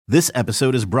This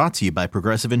episode is brought to you by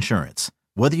Progressive Insurance.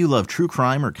 Whether you love true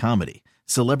crime or comedy,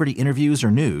 celebrity interviews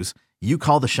or news, you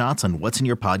call the shots on what's in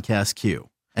your podcast queue.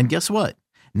 And guess what?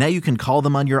 Now you can call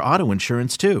them on your auto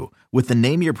insurance too with the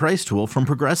Name Your Price tool from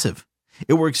Progressive.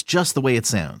 It works just the way it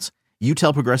sounds. You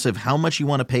tell Progressive how much you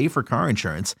want to pay for car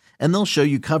insurance, and they'll show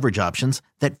you coverage options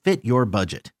that fit your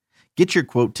budget. Get your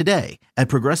quote today at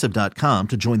Progressive.com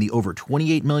to join the over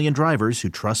 28 million drivers who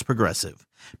trust Progressive.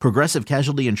 Progressive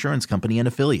Casualty Insurance Company and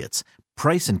Affiliates.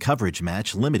 Price and coverage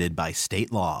match limited by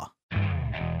state law.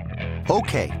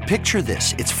 Okay, picture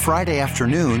this. It's Friday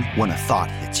afternoon when a thought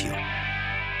hits you.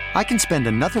 I can spend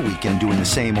another weekend doing the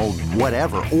same old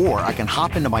whatever, or I can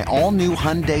hop into my all-new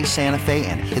Hyundai Santa Fe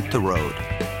and hit the road.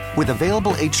 With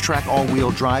available H-Track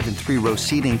all-wheel drive and 3-row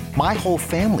seating, my whole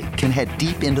family can head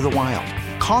deep into the wild.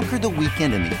 Conquer the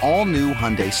weekend in the all-new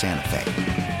Hyundai Santa Fe.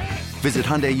 Visit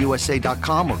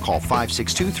HyundaiUSA.com or call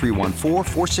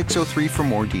 562-314-4603 for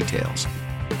more details.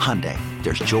 Hyundai,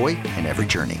 there's joy in every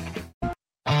journey. Booker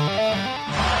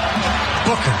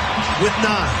with 9.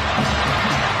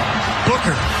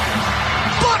 Booker.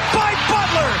 Blocked by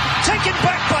Butler. Taken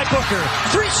back by Booker.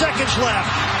 3 seconds left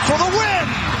for the win.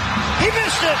 He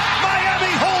missed it. Miami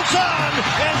holds on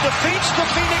and defeats the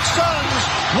Phoenix Suns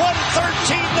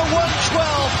 113-112.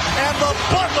 And the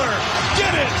Butler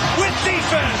did it with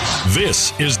defense.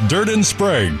 This is Dirt and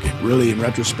Sprague. Really, in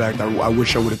retrospect, I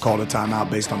wish I would have called a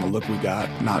timeout based on the look we got.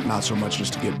 Not so much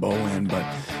just to get Bo in, but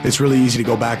it's really easy to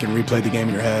go back and replay the game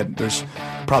in your head. There's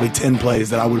probably 10 plays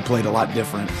that I would have played a lot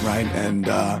different, right? And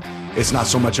it's not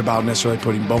so much about necessarily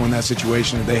putting Bo in that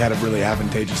situation. They had a really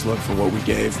advantageous look for what we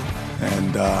gave,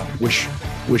 and wish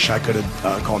I could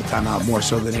have called a timeout more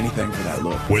so than anything for that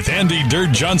look. With Andy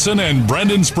Dirt Johnson and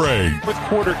Brendan Sprague. Fourth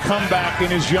quarter comeback in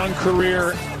his young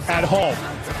career at home.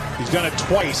 He's done it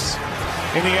twice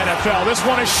in the NFL. This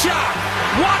one a shot.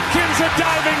 Watkins a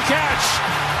diving catch.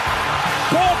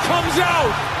 Ball comes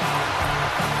out.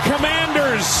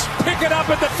 Commanders pick it up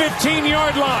at the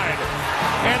 15-yard line.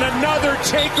 And another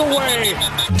takeaway.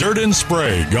 Dirt and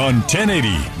Sprague on 1080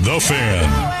 The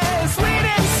Fan.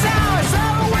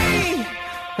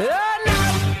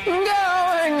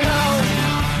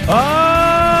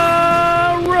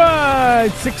 All right,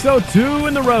 6:02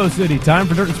 in the Rose City. Time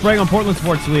for Dirt and Sprague on Portland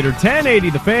Sports Leader 1080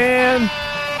 The Fan.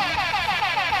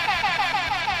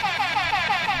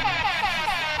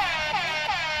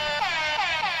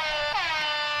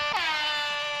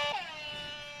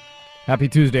 Happy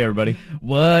Tuesday, everybody.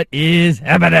 What is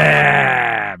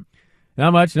happening?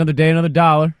 Not much. Another day, another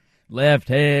dollar. Left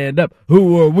hand up.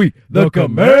 Who are we? The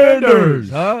Commanders.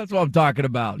 Huh? That's what I'm talking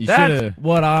about. That's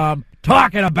what I'm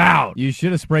talking about. You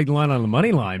should have spragued the line on the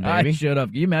money line, baby. I should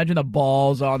have. Can you imagine the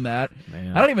balls on that?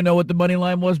 Man. I don't even know what the money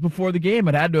line was before the game.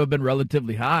 It had to have been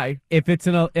relatively high. If it's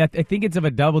I think it's of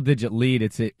a double-digit lead.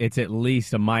 It's at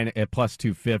least a plus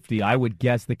 250. I would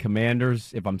guess the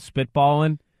Commanders, if I'm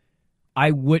spitballing,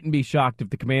 I wouldn't be shocked if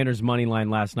the Commanders' money line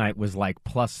last night was like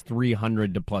plus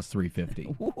 300 to plus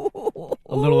 350.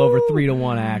 A little over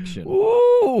 3-1 action.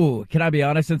 Ooh. Can I be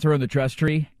honest, since we're in the trust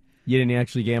tree? You didn't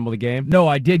actually gamble the game? No,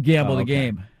 I did gamble the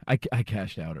okay. game. I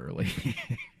cashed out early.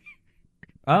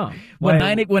 Oh. When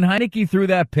Heineke threw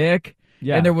that pick,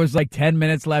 yeah. And there was like 10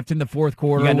 minutes left in the fourth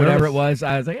quarter or whatever it was,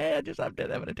 I was like, I'm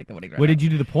going to take the money. What did you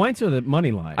do, the points or the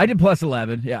money line? I did plus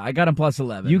 11. Yeah, I got him plus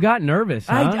 11. You got nervous,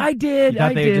 huh? I did. You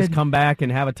thought they'd just come back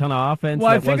and have a ton of offense?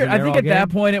 Well, I think at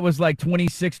that point it was like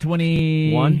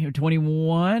 26-21 or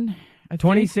 21.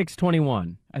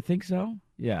 26-21. I think so.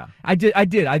 Yeah. I did.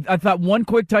 I thought one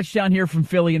quick touchdown here from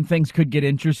Philly and things could get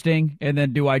interesting. And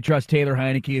then do I trust Taylor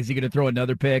Heineke? Is he going to throw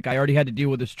another pick? I already had to deal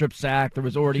with a strip sack. There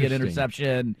was already an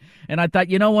interception. And I thought,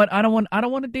 you know what? I don't want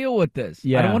to deal with this.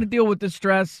 Yeah. I don't want to deal with this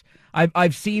stress.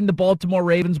 I've seen the Baltimore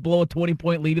Ravens blow a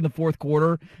 20-point lead in the fourth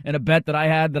quarter and a bet that I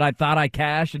had that I thought I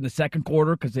cashed in the second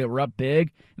quarter because they were up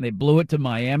big and they blew it to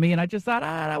Miami. And I just thought,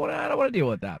 I don't want to deal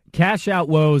with that. Cash out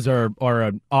woes are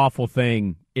an awful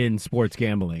thing in sports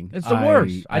gambling. It's the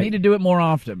worst. I need to do it more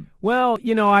often. Well,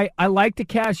 you know, I like to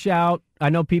cash out. I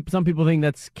know some people think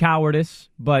that's cowardice,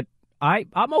 but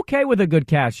I'm okay with a good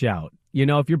cash out. You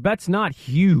know, if your bet's not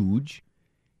huge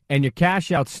and your cash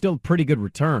out's still pretty good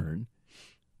return,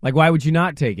 like why would you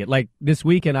not take it? Like this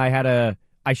weekend I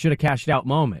should have cashed out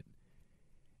moment.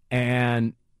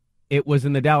 And it was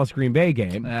in the Dallas Green Bay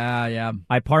game. Yeah.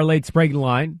 I parlayed Sprague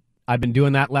line. I've been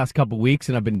doing that last couple weeks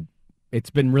and it's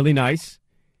been really nice.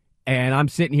 And I'm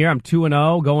sitting here, I'm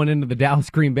 2-0 going into the Dallas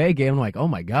Green Bay game. I'm like, oh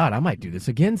my God, I might do this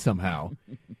again somehow.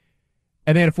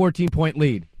 And they had a 14-point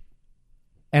lead.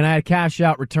 And I had a cash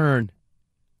out return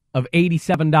of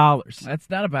 $87. That's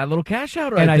not a bad little cash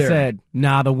out right and I there. said,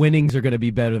 nah, the winnings are going to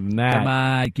be better than that. Come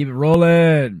on, keep it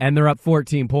rolling. And they're up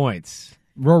 14 points.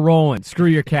 We're rolling. Screw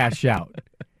your cash out.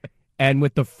 And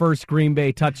with the first Green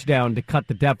Bay touchdown to cut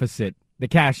the deficit, the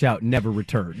cash out never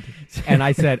returned. And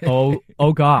I said, oh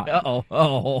God.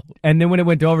 Uh-oh. And then when it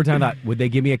went to overtime, I thought, would they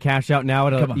give me a cash out now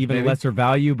at an even lesser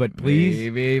value? But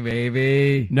please.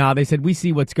 Maybe. No, they said, we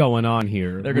see what's going on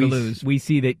here. They're going to lose. We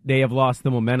see that they have lost the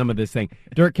momentum of this thing.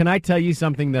 Dirk, can I tell you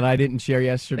something that I didn't share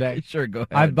yesterday? Sure, go ahead.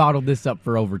 I've bottled this up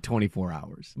for over 24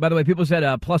 hours. By the way, people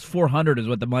said plus 400 is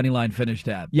what the money line finished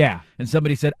at. Yeah. And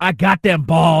somebody said, I got them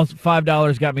balls.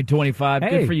 $5 got me 25.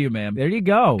 Hey, good for you, man. There you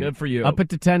go. Good for you. Up it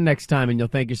to 10 next time, and you'll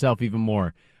thank yourself even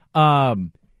more. I've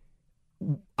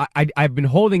been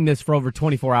holding this for over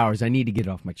 24 hours. I need to get it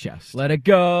off my chest. Let it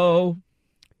go.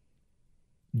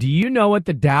 Do you know what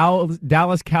the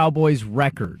Dallas Cowboys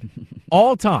record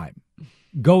all time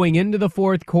going into the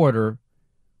fourth quarter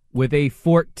with a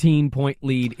 14-point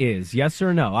lead is? Yes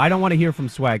or no? I don't want to hear from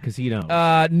Swag because he knows.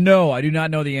 No, I do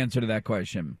not know the answer to that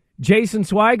question. Jason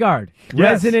Swigard, Yes.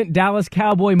 resident Dallas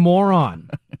Cowboy moron.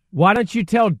 Why don't you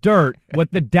tell Dirt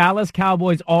what the Dallas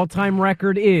Cowboys all-time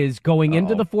record is going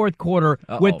into the fourth quarter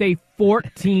with a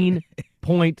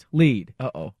 14-point lead?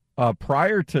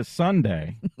 Prior to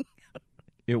Sunday,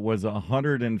 it was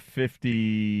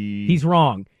 150. He's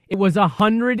wrong. It was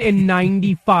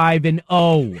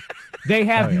 195-0. They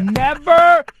have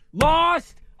never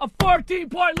lost a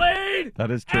 14-point lead. That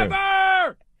is true.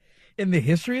 Ever. In the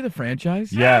history of the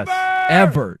franchise? Yes.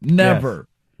 Ever. Never. Yes.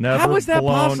 Never How is that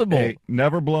possible?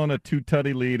 Never blown a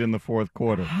 2-tutty lead in the fourth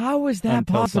quarter. How is that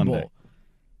until possible? Sunday.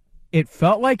 It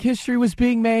felt like history was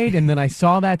being made, and then I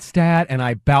saw that stat, and I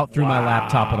about threw my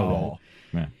laptop at a wall.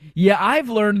 Man. Yeah, I've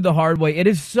learned the hard way. It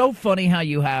is so funny how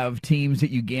you have teams that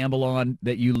you gamble on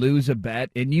that you lose a bet,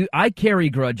 and I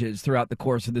carry grudges throughout the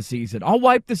course of the season. I'll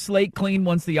wipe the slate clean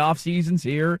once the off season's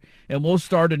here, and we'll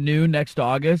start anew next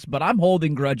August. But I'm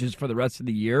holding grudges for the rest of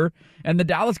the year, and the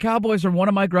Dallas Cowboys are one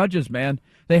of my grudges, man.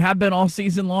 They have been all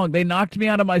season long. They knocked me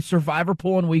out of my survivor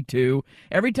pool in week 2.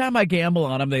 Every time I gamble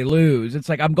on them, they lose. It's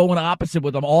like I'm going opposite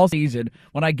with them all season.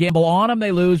 When I gamble on them,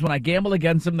 they lose. When I gamble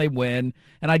against them, they win.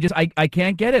 And I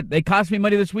can't get it. They cost me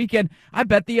money this weekend. I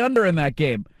bet the under in that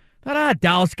game.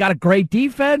 Dallas got a great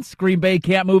defense. Green Bay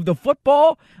can't move the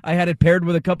football. I had it paired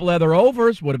with a couple other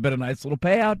overs. Would have been a nice little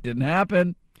payout. Didn't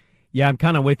happen. Yeah, I'm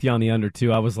kind of with you on the under,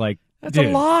 too. I was like, that's a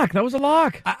lock. That was a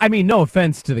lock. I mean, no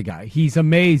offense to the guy. He's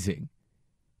amazing.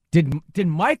 Did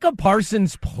Micah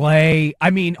Parsons play? I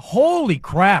mean, holy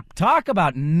crap. Talk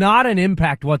about not an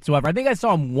impact whatsoever. I think I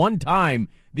saw him one time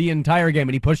the entire game,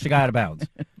 and he pushed a guy out of bounds.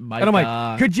 And I'm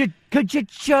like, could you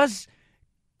just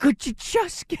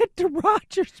get to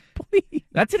Rodgers, please?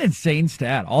 That's an insane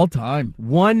stat. All time.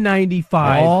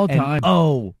 195 all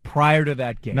time. Prior to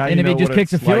that game. Now and if he just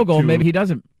kicks a field goal, maybe he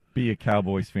doesn't. Be a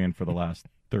Cowboys fan for the last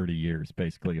 30 years,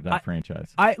 basically, of that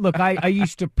franchise. I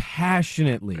used to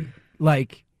passionately,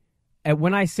 and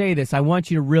when I say this, I want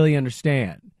you to really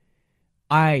understand.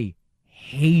 I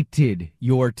hated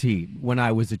your team when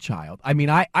I was a child. I mean,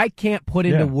 I can't put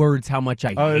into words how much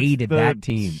I hated that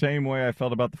team. Same way I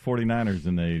felt about the 49ers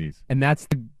in the 80s. And that's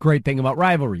the great thing about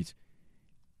rivalries.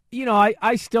 You know,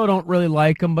 I still don't really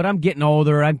like them, but I'm getting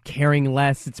older. I'm caring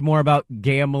less. It's more about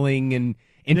gambling and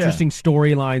interesting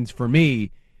storylines for me.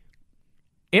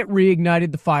 It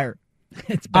reignited the fire.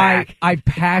 It's back. I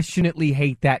passionately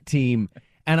hate that team.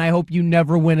 And I hope you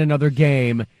never win another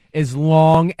game as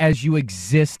long as you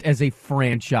exist as a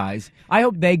franchise. I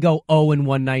hope they go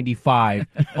 0-195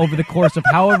 over the course of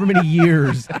however many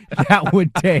years that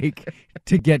would take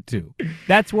to get to.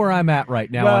 That's where I'm at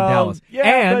right now on Dallas.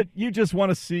 Yeah, but you just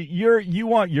want to see you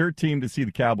want your team to see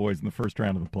the Cowboys in the first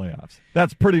round of the playoffs.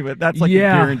 That's like a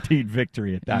guaranteed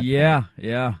victory at that point.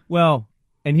 Yeah. Well,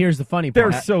 and here's the funny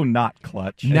part. They're so not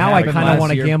clutch. Now I kind of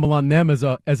want to gamble on them as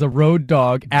a road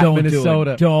dog at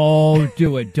Minnesota. Don't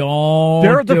do it. Don't.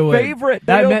 They're the favorite.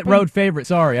 I meant road favorite.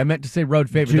 Sorry, I meant to say road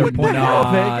favorite. Do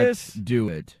not Vegas. Do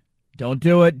it. Don't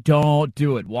do it. Don't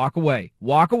do it. Walk away.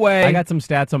 Walk away. I got some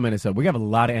stats on Minnesota. We have a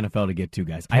lot of NFL to get to,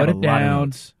 guys. I have Put a it lot down. of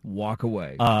notes. Walk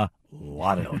away. A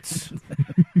lot of notes.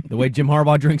 The way Jim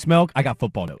Harbaugh drinks milk, I got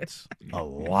football notes. A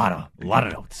lot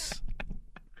of notes.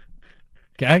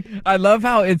 Okay, I love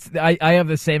how I have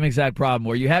the same exact problem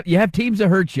where you have teams that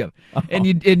hurt you,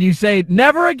 and you say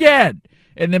never again,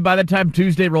 and then by the time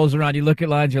Tuesday rolls around, you look at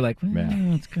lines, you're like,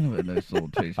 it's kind of a nice little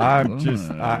taste. I mean,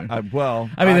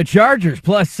 the Chargers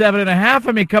plus 7.5.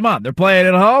 I mean, come on, they're playing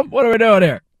at home. What are we doing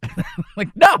here?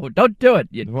 Like, no, don't do it,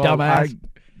 you dumbass.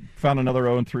 found another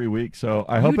 0-3 week, so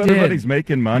I hope did. everybody's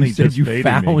making money. You said just you fading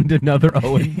found me. another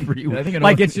 0-3 week.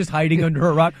 Like it's just hiding under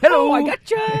a rock. Hello, I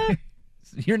gotcha.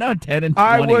 You're now 10-20.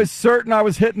 I was certain I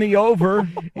was hitting the over.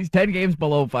 He's 10 games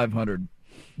below 500.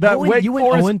 You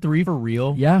went 0-3 for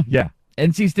real? Yeah. Yeah.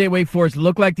 NC State Wake Forest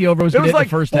looked like the over was It going to was hit like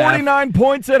the first half. 49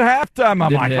 points at halftime. I'm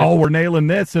Didn't like, hit. oh, we're nailing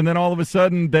this. And then all of a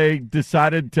sudden they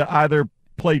decided to either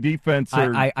play defense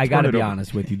or I got to be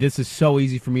honest with you. This is so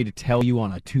easy for me to tell you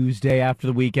on a Tuesday after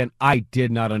the weekend. I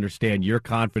did not understand your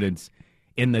confidence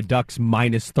in the Ducks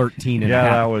minus 13 and a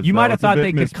half. You might have thought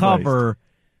they could cover,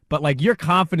 but like your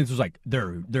confidence was like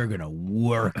they're going to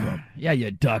work them. Yeah,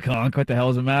 you duck honk. What the hell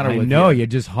is the matter I with know, you? you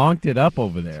just honked it up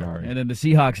over there. Sorry. And then the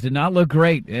Seahawks did not look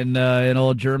great in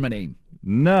old Germany.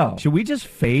 No. Should we just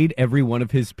fade every one of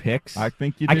his picks? I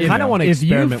think you I did. kind of want to If you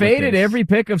experiment faded with this. every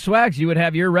pick of Swags, you would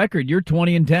have your record. You're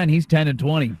 20-10. He's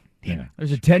 10-20. Yeah.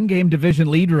 There's a 10-game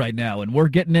division lead right now, and we're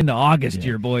getting into August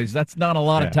here, boys. That's not a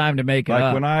lot of time to make it Like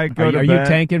up. when I go Are to you bed,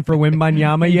 tanking for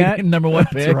Wembanyama yet? Number one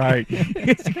pick. That's right.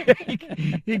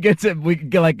 He gets it. We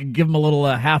can give him a little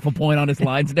half a point on his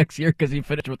lines next year because he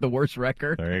finished with the worst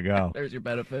record. There you go. There's your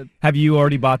benefit. Have you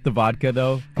already bought the vodka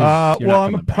though? 'Cause you're not Well,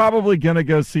 I'm coming back. probably going to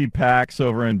go see PAX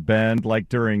over in Bend, like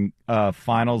during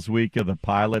finals week of the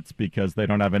Pilots, because they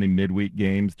don't have any midweek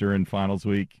games during finals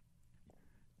week.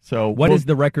 So What is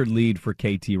the record lead for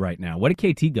KT right now? What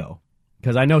did KT go?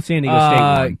 Because I know San Diego State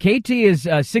won. KT is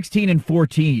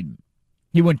 16-14.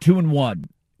 He went 2-1.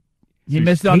 He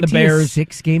missed on the KT is Bears.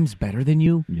 6 games better than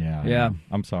you? Yeah.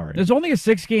 I'm sorry. There's only a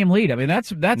 6-game lead. I mean,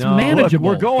 that's No. manageable.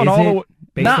 Look, we're going Is all the it way.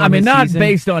 based Not, on I mean, his not season?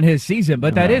 based on his season,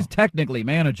 but that No. is technically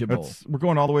manageable. We're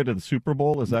going all the way to the Super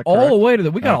Bowl. Is that All correct? the way to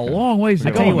we got Okay. a long ways to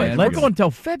I tell go, you what, man. let's- We're going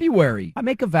until February. I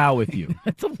make a vow with you.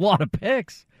 That's a lot of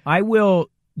picks. I will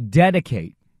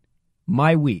dedicate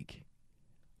my week.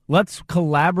 Let's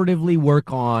collaboratively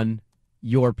work on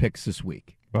your picks this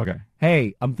week. Okay.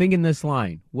 Hey, I'm thinking this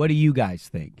line. What do you guys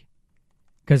think?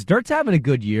 Because Dirt's having a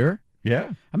good year.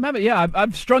 Yeah.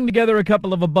 I've strung together a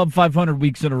couple of above 500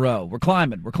 weeks in a row. We're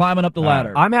climbing up the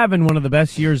ladder. I'm having one of the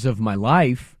best years of my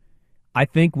life. I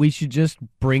think we should just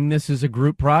bring this as a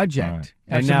group project. All right.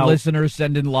 Have And some now listeners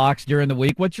send in locks during the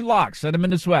week. What's your locks? Send them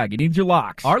into Swag. He needs your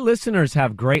locks. our listeners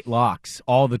have great locks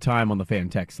all the time on the fan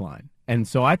text line. And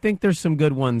so I think there's some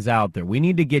good ones out there. We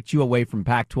need to get you away from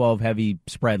Pac-12 heavy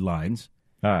spread lines.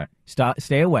 All right.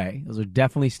 Stay away. Those are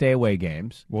definitely stay away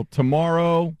games. Well,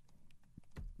 tomorrow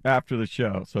after the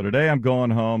show. So today I'm going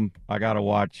home. I got to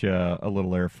watch a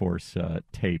little Air Force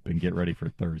tape and get ready for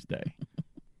Thursday.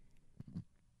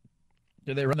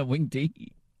 Do they run the wing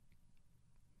tee?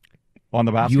 On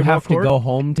the basketball You have court? to go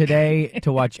home today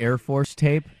to watch Air Force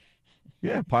tape.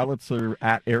 Yeah, Pilots are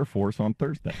at Air Force on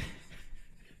Thursday.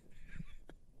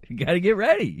 You got to get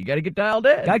ready. You got to get dialed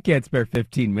in. I can't spare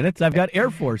 15 minutes. I've got Air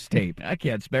Force tape. I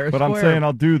can't spare a But I'm square. saying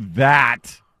I'll do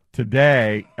that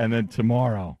today, and then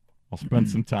tomorrow I'll spend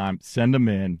some time, send them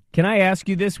in. Can I ask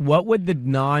you this? What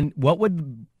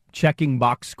would checking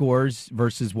box scores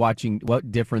versus watching, what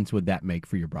difference would that make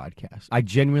for your broadcast? I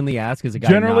genuinely ask as a guy.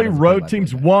 Generally, not as a road play-by-play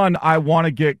teams, guy. one, I want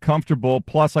to get comfortable,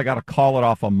 plus I got to call it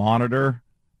off a monitor.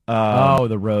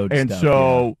 The road And stuff,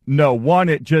 so, no, one,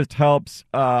 it just helps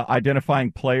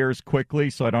identifying players quickly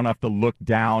so I don't have to look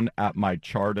down at my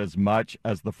chart as much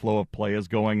as the flow of play is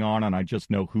going on, and I just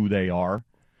know who they are.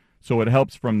 So it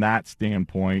helps from that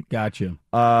standpoint. Gotcha.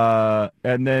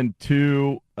 And then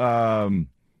two,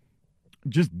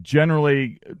 just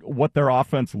generally what their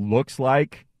offense looks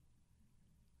like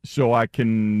so I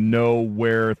can know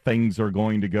where things are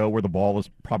going to go, where the ball is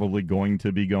probably going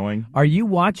to be going. Are you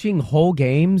watching whole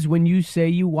games when you say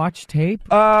you watch tape?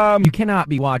 You cannot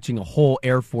be watching a whole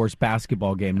Air Force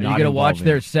basketball game. Are you not going to watch involving-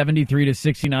 their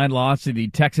 73-69 loss to the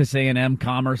Texas A&M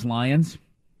Commerce Lions?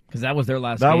 Because that was their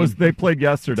last game. They played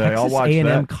yesterday. Texas I'll watch A&M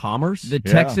that. Commerce? The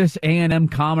Yeah. Texas A&M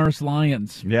Commerce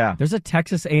Lions. Yeah. There's a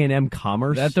Texas A&M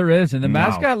Commerce? That there is, and the Wow.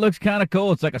 mascot looks kind of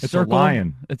cool. It's like a a circle.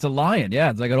 lion. It's a lion, yeah.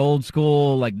 It's like an old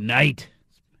school, like, knight.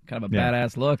 Kind of a Yeah.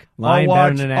 badass look. Lion I'll better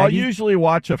watch. than an I'll Aggie? usually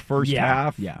watch a first Yeah,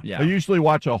 half. yeah. I usually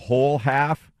watch a whole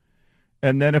half,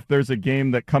 and then if there's a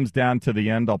game that comes down to the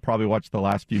end, I'll probably watch the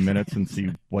last few minutes and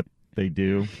see what they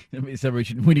do. So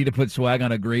we need to put Swag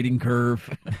on a grading curve.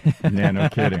 Yeah, no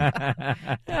kidding.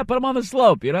 Yeah, put him on the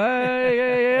slope. You know,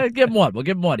 yeah, give him one. We'll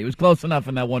give him one. He was close enough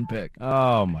in that one pick.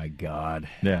 Oh, my God.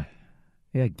 Yeah.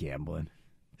 Yeah, gambling.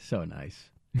 So nice.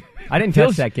 I didn't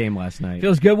touch that game last night.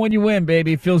 Feels good when you win,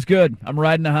 baby. Feels good. I'm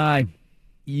riding the high.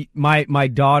 My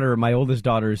daughter, my oldest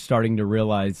daughter, is starting to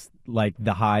realize like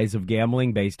the highs of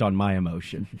gambling based on my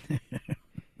emotion.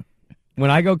 When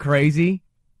I go crazy,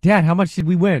 Dad, how much did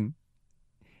we win?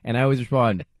 And I always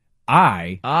respond,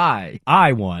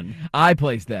 I won. I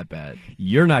placed that bet.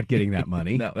 You're not getting that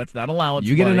money. No, that's not allowance.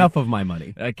 You get money. enough of my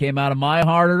money. That came out of my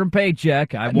hard-earned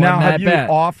paycheck. I won now, that have you bet.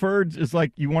 offered? Is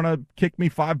like you want to kick me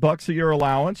 $5 of your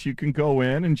allowance? You can go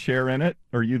in and share in it.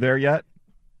 Are you there yet?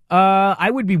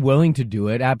 I would be willing to do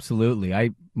it.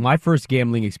 Absolutely. My first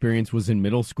gambling experience was in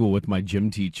middle school with my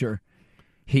gym teacher.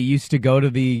 He used to go to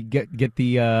get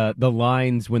the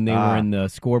lines when they were in the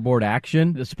scoreboard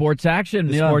action. The sports action.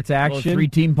 The sports action.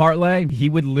 3-team parlay. He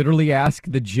would literally ask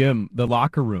the gym, the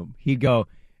locker room. He'd go,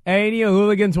 "Hey, any of you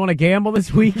hooligans want to gamble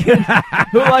this weekend?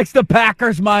 Who likes the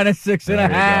Packers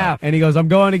 -6.5?" And he goes, "I'm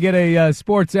going to get a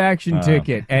sports action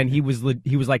ticket." And he was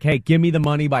like, "Hey, give me the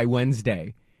money by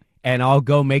Wednesday, and I'll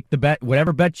go make the bet.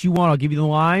 Whatever bets you want, I'll give you the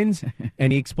lines."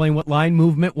 And he explained what line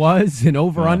movement was and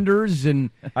over-unders.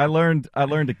 And I learned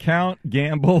to count,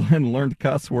 gamble, and learned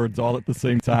cuss words all at the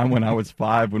same time when I was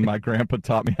 5 when my grandpa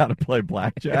taught me how to play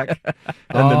blackjack.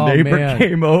 And the neighbor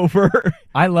came over.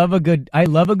 I love a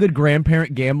good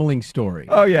grandparent gambling story.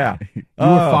 Oh, yeah. You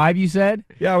were 5, you said?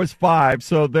 Yeah, I was 5.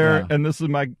 So and this is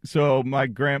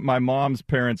my mom's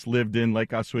parents lived in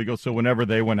Lake Oswego, so whenever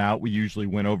they went out, we usually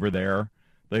went over there.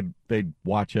 They'd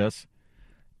watch us.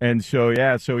 And so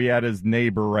he had his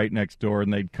neighbor right next door,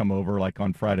 and they'd come over like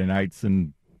on Friday nights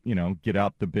and, get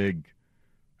out the big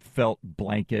felt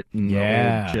blanket and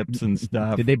the old chips and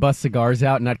stuff. Did they bust cigars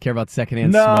out and not care about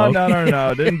secondhand smoke?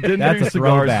 No. Didn't That's do a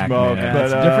cigar throwback, smoke. man. But,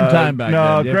 It's a different time back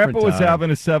then. No, Grandpa was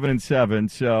having a 7-7,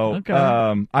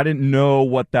 so I didn't know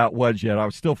what that was yet. I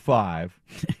was still 5.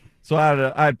 So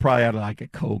I'd probably had like a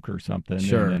Coke or something.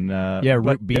 Sure.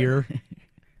 Root beer.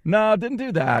 No, didn't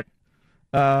do that.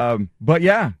 But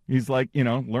yeah, he's like,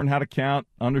 learn how to count,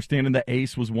 understanding the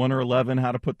ace was 1 or 11,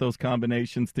 how to put those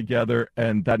combinations together.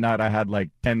 And that night I had like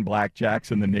 10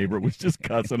 blackjacks, and the neighbor was just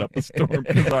cussing up a storm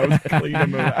because I was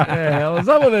cleaning them out. What the hell is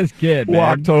up with this kid, man?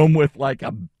 Walked home with like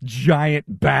a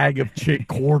giant bag of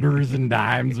quarters and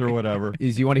dimes or whatever.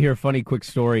 You want to hear a funny quick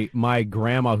story? My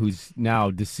grandma, who's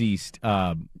now deceased,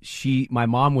 my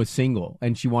mom was single,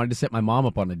 and she wanted to set my mom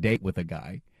up on a date with a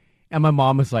guy. And my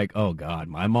mom was like, "Oh, God,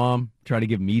 my mom trying to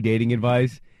give me dating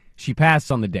advice?" She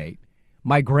passed on the date.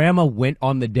 My grandma went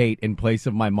on the date in place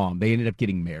of my mom. They ended up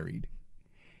getting married.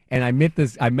 And I met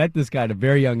this guy at a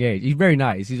very young age. He's very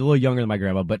nice. He's a little younger than my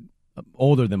grandma, but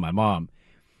older than my mom.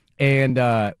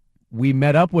 And we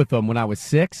met up with him when I was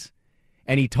 6,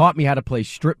 and he taught me how to play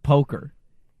strip poker.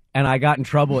 And I got in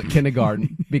trouble at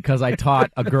kindergarten because I taught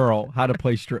a girl how to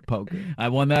play strip poker. I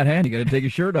won that hand. You got to take your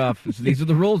shirt off. These are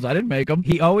the rules. I didn't make them.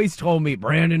 He always told me,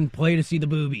 "Brandon, play to see the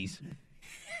boobies."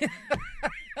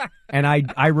 And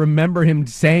I remember him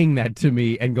saying that to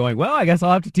me and going, "Well, I guess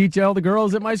I'll have to teach all the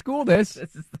girls at my school this."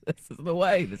 This is the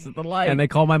way. This is the life. And they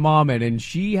called my mom in, and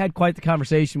she had quite the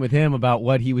conversation with him about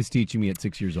what he was teaching me at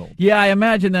 6 years old. Yeah, I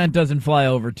imagine that doesn't fly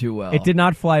over too well. It did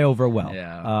not fly over well.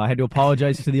 Yeah. I had to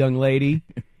apologize to the young lady.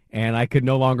 And I could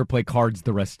no longer play cards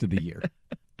the rest of the year.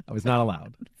 I was not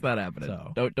allowed. It's not happening.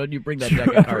 So. Don't you bring that Did deck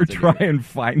you of ever cards try in and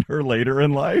find her later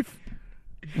in life?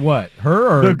 What,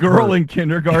 her or the girl her? in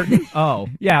kindergarten? Oh,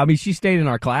 yeah. I mean, she stayed in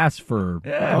our class for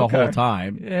the whole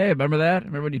time. Hey, remember that?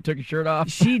 Remember when you took your shirt off?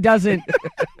 She doesn't.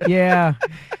 Yeah.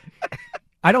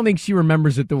 I don't think she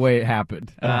remembers it the way it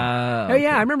happened. Okay.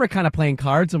 Yeah, I remember kind of playing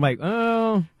cards. I'm like,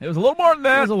 oh, It was a little more than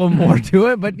that. there's a little more to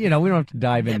it, but we don't have to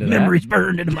dive into that. Memories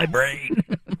burned into my brain.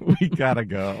 We gotta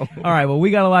go. All right, well,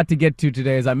 we got a lot to get to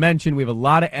today. As I mentioned, we have a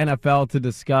lot of NFL to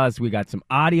discuss. We got some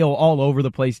audio all over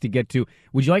the place to get to.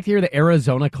 Would you like to hear the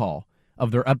Arizona call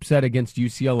of their upset against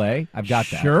UCLA? I've got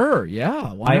that. Sure,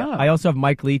 yeah. Why not? I also have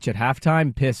Mike Leach at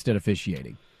halftime pissed at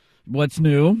officiating. What's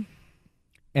new?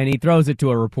 And he throws it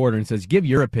to a reporter and says, "Give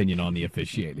your opinion on the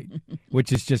officiating,"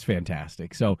 which is just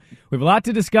fantastic. So we have a lot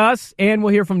to discuss, and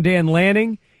we'll hear from Dan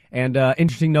Lanning. And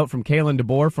interesting note from Kalen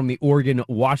DeBoer from the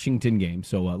Oregon-Washington game.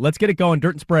 So let's get it going.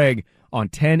 Dirt and Sprague on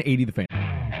 1080 The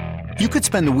Fan. You could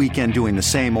spend the weekend doing the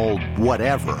same old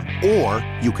whatever, or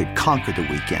you could conquer the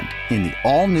weekend in the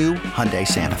all-new Hyundai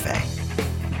Santa Fe.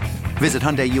 Visit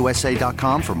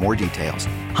HyundaiUSA.com for more details.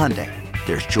 Hyundai,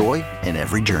 there's joy in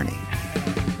every journey.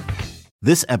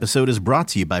 This episode is brought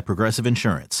to you by Progressive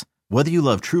Insurance. Whether you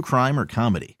love true crime or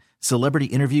comedy, celebrity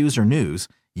interviews or news,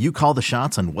 you call the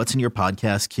shots on what's in your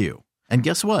podcast queue. And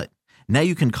guess what? Now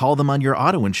you can call them on your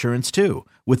auto insurance too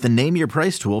with the Name Your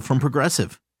Price tool from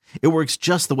Progressive. It works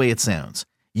just the way it sounds.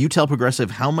 You tell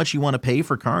Progressive how much you want to pay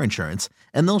for car insurance,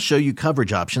 and they'll show you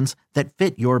coverage options that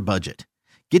fit your budget.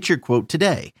 Get your quote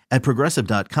today at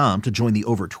Progressive.com to join the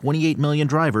over 28 million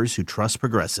drivers who trust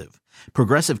Progressive.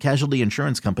 Progressive Casualty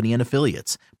Insurance Company and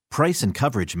Affiliates. Price and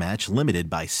coverage match limited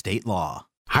by state law.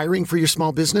 Hiring for your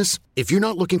small business? If you're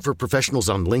not looking for professionals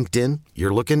on LinkedIn,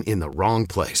 you're looking in the wrong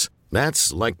place.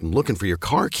 That's like looking for your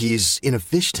car keys in a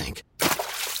fish tank.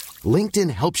 LinkedIn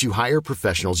helps you hire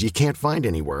professionals you can't find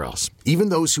anywhere else, even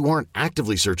those who aren't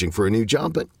actively searching for a new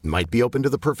job but might be open to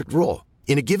the perfect role.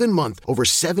 In a given month, over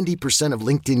 70% of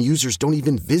LinkedIn users don't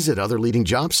even visit other leading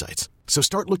job sites. So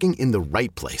start looking in the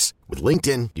right place. With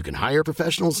LinkedIn, you can hire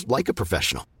professionals like a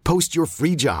professional. Post your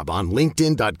free job on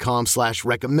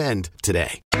linkedin.com/recommend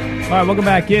today. All right, welcome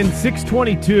back in.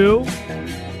 6:22.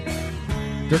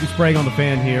 Dirty Sprague on the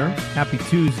Fan here. Happy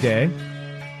Tuesday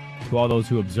to all those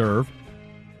who observe.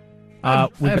 I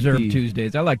observe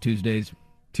Tuesdays. I like Tuesdays.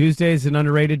 Tuesday's an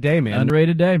underrated day, man.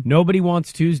 Underrated day. Nobody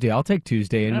wants Tuesday. I'll take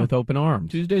Tuesday in with open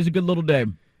arms. Tuesday's a good little day.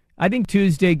 I think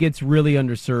Tuesday gets really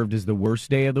underserved as the worst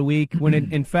day of the week, when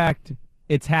in fact,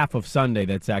 it's half of Sunday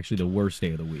that's actually the worst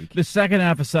day of the week. The second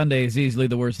half of Sunday is easily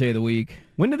the worst day of the week.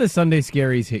 When do the Sunday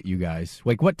scaries hit you guys?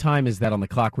 Like, what time is that on the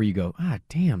clock where you go,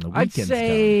 damn, the weekend's I'd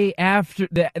say done? after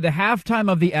the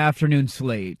halftime of the afternoon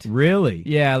slate. Really?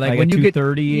 Yeah, like when you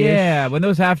 2:30-ish? Yeah, when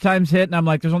those halftimes hit and I'm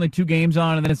like, there's only 2 games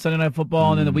on and then it's Sunday Night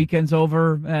Football and then the weekend's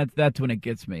over, that's when it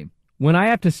gets me. When I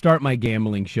have to start my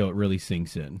gambling show, it really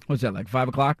sinks in. What's that, like 5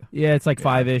 o'clock? Yeah, it's like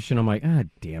 5-ish, and I'm like,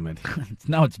 damn it.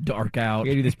 Now it's dark out. I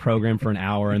gotta do this program for an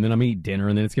hour, and then I'm gonna eat dinner,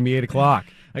 and then it's gonna be 8 o'clock.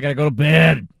 I gotta go to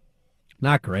bed.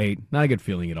 Not great. Not a good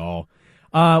feeling at all.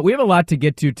 We have a lot to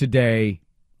get to today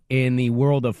in the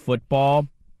world of football,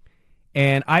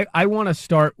 and I want to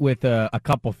start with a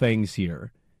couple things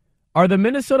here. Are the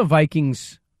Minnesota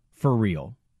Vikings for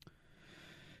real?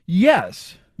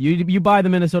 Yes. You buy the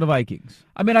Minnesota Vikings?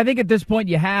 I mean, I think at this point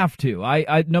you have to.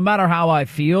 I no matter how I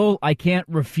feel, I can't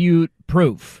refute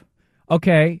proof.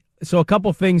 Okay, so a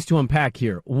couple things to unpack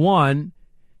here. One,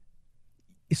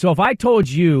 so if I told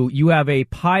you have a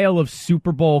pile of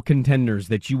Super Bowl contenders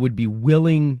that you would be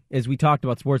willing, as we talked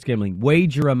about sports gambling,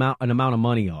 wager an amount of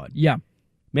money on. Yeah.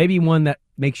 Maybe one that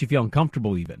makes you feel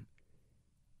uncomfortable even.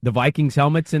 The Vikings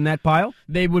helmets in that pile?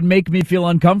 They would make me feel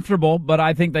uncomfortable, but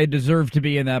I think they deserve to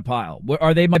be in that pile.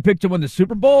 Are they my pick to win the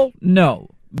Super Bowl? No.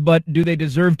 But do they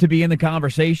deserve to be in the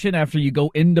conversation after you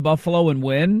go into Buffalo and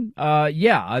win?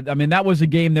 Yeah. I mean, that was a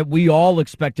game that we all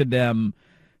expected them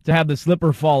to have the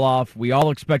slipper fall off. We all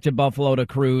expected Buffalo to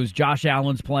cruise. Josh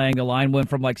Allen's playing. The line went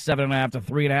from like 7.5 to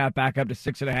 3.5, back up to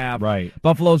 6.5. Right.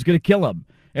 Buffalo's going to kill him.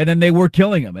 And then they were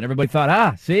killing them, and everybody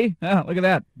thought, see? Look at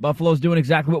that. Buffalo's doing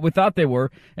exactly what we thought they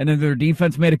were. And then their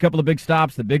defense made a couple of big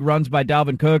stops, the big runs by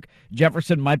Dalvin Cook.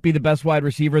 Jefferson might be the best wide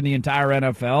receiver in the entire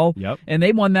NFL. Yep. And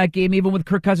they won that game even with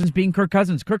Kirk Cousins being Kirk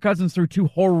Cousins. Kirk Cousins threw 2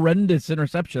 horrendous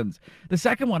interceptions. The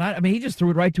second one, I mean, he just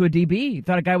threw it right to a DB. He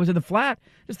thought a guy was in the flat.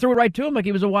 Just threw it right to him like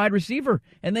he was a wide receiver.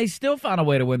 And they still found a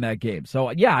way to win that game.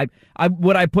 So, yeah,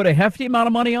 would I put a hefty amount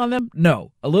of money on them?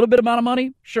 No. A little bit amount of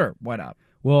money? Sure. Why not?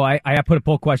 Well, I put a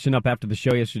poll question up after the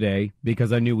show yesterday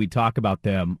because I knew we'd talk about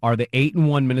them. Are the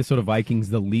 8-1 Minnesota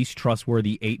Vikings the least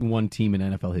trustworthy 8-1 team in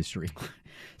NFL history?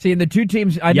 See, in the 2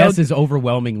 teams, Yes is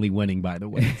overwhelmingly winning, by the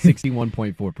way,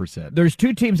 61.4%. There's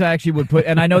 2 teams I actually would put,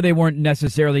 and I know they weren't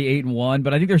necessarily 8-1,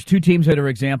 but I think there's 2 teams that are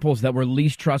examples that were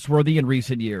least trustworthy in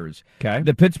recent years. Okay.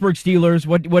 The Pittsburgh Steelers,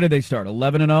 what did they start,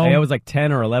 11-0? It was like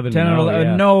 10 or 11. 10 or 11.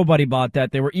 Yeah. Nobody bought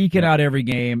that. They were eking out every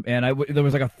game, and there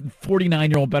was like a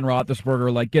 49-year-old Ben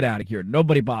Roethlisberger, like, get out of here.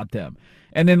 Nobody bought them.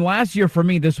 And then last year for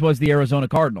me, this was the Arizona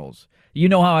Cardinals. You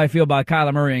know how I feel about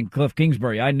Kyler Murray and Cliff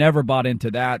Kingsbury. I never bought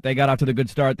into that. They got off to the good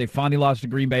start. They finally lost to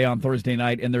Green Bay on Thursday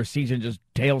night, and their season just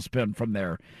tailspin from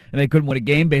there. And they couldn't win a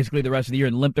game basically the rest of the year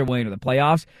and limp their way into the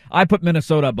playoffs. I put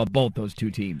Minnesota above both those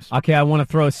 2 teams. Okay, I want to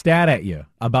throw a stat at you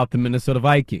about the Minnesota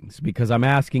Vikings because I'm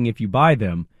asking if you buy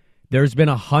them. There's been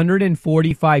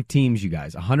 145 teams, you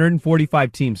guys,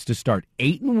 145 teams to start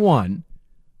 8-1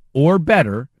 or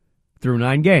better through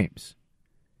 9 games.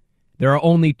 There are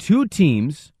only 2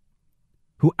 teams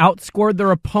who outscored their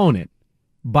opponent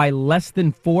by less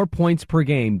than 4 points per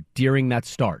game during that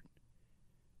start.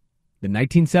 The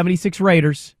 1976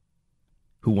 Raiders,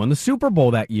 who won the Super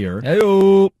Bowl that year,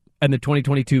 and the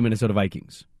 2022 Minnesota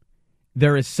Vikings.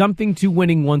 There is something to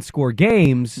winning one-score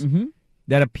games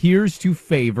that appears to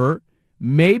favor,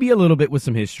 maybe a little bit with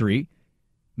some history,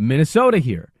 Minnesota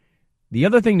here. The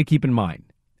other thing to keep in mind,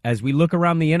 as we look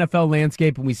around the NFL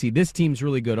landscape and we see this team's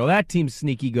really good, that team's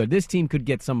sneaky good, this team could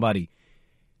get somebody,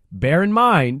 bear in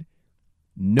mind,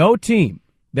 no team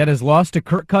that has lost to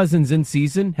Kirk Cousins in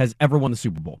season has ever won the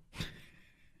Super Bowl.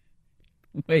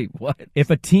 Wait, what? If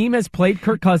a team has played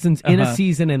Kirk Cousins in a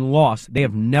season and lost, they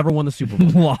have never won the Super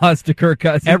Bowl. Lost to Kirk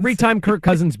Cousins. Every time Kirk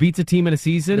Cousins beats a team in a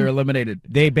season, they're eliminated.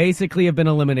 They basically have been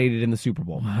eliminated in the Super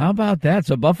Bowl. How about that?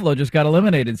 So Buffalo just got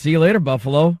eliminated. See you later,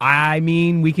 Buffalo. I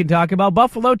mean, we can talk about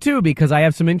Buffalo, too, because I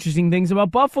have some interesting things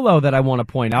about Buffalo that I want to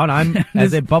point out. I'm,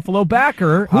 as a Buffalo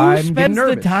backer, I'm spends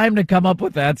the time to come up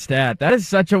with that stat? That is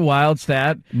such a wild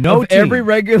stat. No team. Every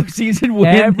regular season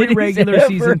win. Every regular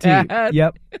season team. Had.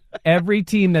 Yep. Every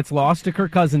team that's lost to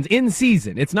Kirk Cousins in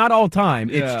season. It's not all time.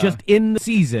 It's just in the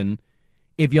season.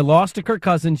 If you lost to Kirk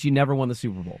Cousins, you never won the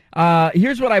Super Bowl.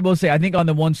 Here's what I will say. I think on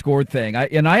the one-score thing,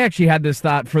 I actually had this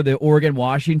thought for the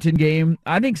Oregon-Washington game.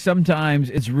 I think sometimes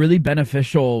it's really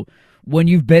beneficial when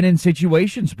you've been in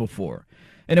situations before.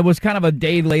 And it was kind of a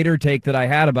day later take that I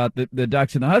had about the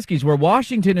Ducks and the Huskies, where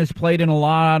Washington has played in a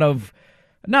lot of,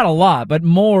 not a lot, but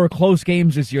more close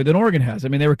games this year than Oregon has. I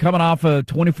mean, they were coming off a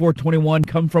 24-21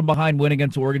 come-from-behind win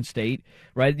against Oregon State,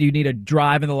 right? You need a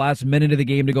drive in the last minute of the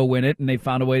game to go win it, and they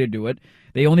found a way to do it.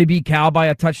 They only beat Cal by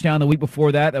a touchdown the week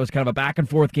before that. That was kind of a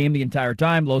back-and-forth game the entire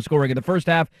time, low-scoring in the first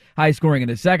half, high-scoring in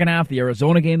the second half. The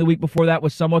Arizona game the week before that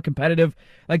was somewhat competitive.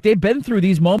 Like, they've been through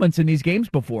these moments in these games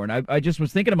before, and I just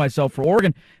was thinking to myself, for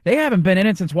Oregon, they haven't been in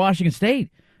it since Washington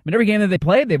State. I mean, every game that they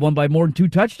played, they've won by more than 2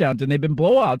 touchdowns, and they've been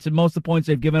blowouts, and most of the points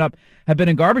they've given up have been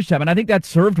in garbage time. And I think that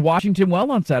served Washington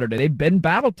well on Saturday. They've been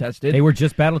battle-tested. They were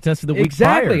just battle-tested the week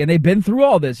exactly, prior. And they've been through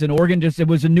all this. And Oregon it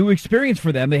was a new experience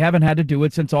for them. They haven't had to do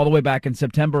it since all the way back in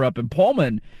September up in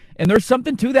Pullman. And there's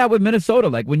something to that with Minnesota.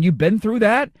 Like, when you've been through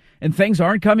that and things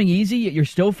aren't coming easy, yet you're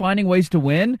still finding ways to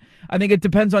win, I think it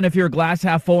depends on if you're a glass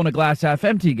half full and a glass half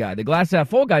empty guy. The glass half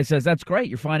full guy says, that's great,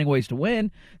 you're finding ways to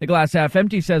win. The glass half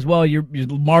empty says, well, your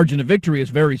margin of victory is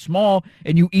very small,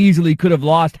 and you easily could have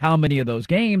lost how many of those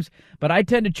games. But I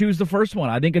tend to choose the first one.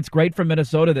 I think it's great for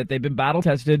Minnesota that they've been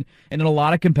battle-tested and in a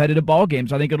lot of competitive ball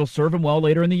games. I think it'll serve them well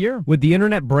later in the year. Would the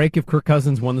internet break if Kirk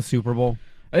Cousins won the Super Bowl?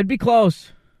 It'd be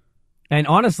close. And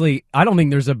honestly, I don't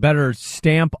think there's a better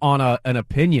stamp on an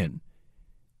opinion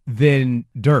than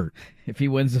Dirt. If he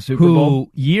wins the Super Bowl.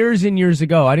 Years and years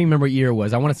ago, I don't even remember what year it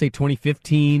was. I want to say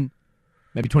 2015,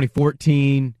 maybe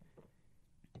 2014.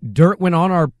 Dirt went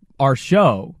on our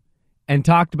show and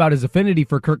talked about his affinity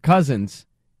for Kirk Cousins,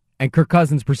 and Kirk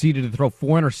Cousins proceeded to throw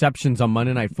 4 interceptions on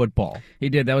Monday Night Football. He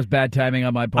did. That was bad timing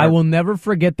on my part. I will never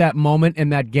forget that moment in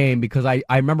that game because I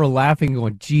remember laughing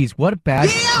going, geez, what a bad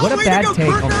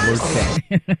take on the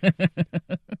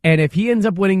word. And if he ends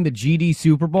up winning the GD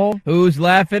Super Bowl, who's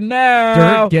laughing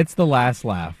now? Dirt gets the last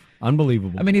laugh.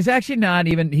 Unbelievable. I mean, he's actually not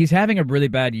even, he's having a really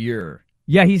bad year.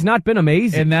 Yeah, he's not been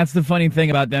amazing. And that's the funny thing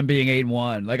about them being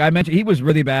 8-1. Like I mentioned, he was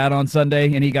really bad on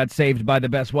Sunday, and he got saved by the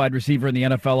best wide receiver in the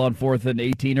NFL on 4th and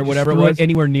 18 or whatever it was.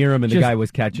 Anywhere near him, and the guy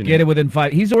was catching it within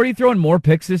 5. He's already thrown more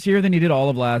picks this year than he did all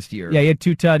of last year. Yeah, he had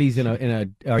 2 tutties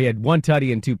or he had 1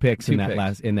 tutty and 2 picks in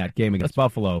that game against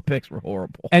Buffalo. Picks were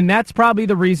horrible. And that's probably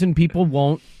the reason people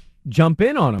won't jump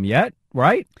in on him yet.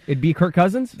 Right? It'd be Kirk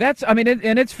Cousins?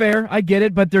 And it's fair. I get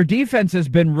it, but their defense has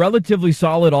been relatively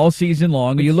solid all season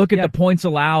long. You look at the points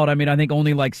allowed, I think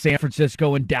only like San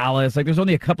Francisco and Dallas. Like, there's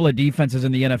only a couple of defenses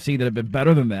in the NFC that have been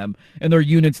better than them, and they're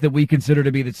units that we consider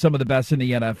to be some of the best in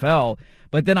the NFL.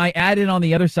 But then I add in on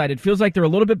the other side, it feels like they're a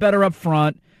little bit better up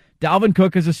front. Dalvin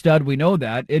Cook is a stud. We know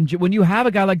that. And when you have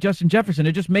a guy like Justin Jefferson,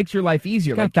 it just makes your life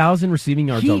easier. He's got 1,000 receiving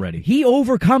yards already. He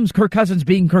overcomes Kirk Cousins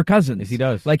being Kirk Cousins. Yes, he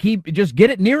does. Like, he just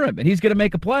get it near him, and he's going to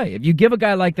make a play. If you give a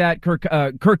guy like that,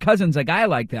 Kirk Cousins, a guy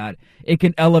like that, it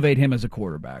can elevate him as a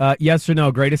quarterback. Yes or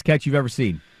no? Greatest catch you've ever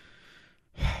seen?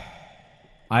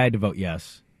 I had to vote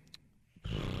yes.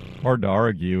 Hard to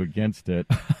argue against it.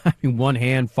 One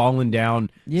hand falling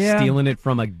down, stealing it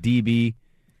from a DB.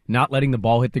 Not letting the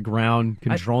ball hit the ground,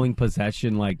 controlling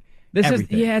possession,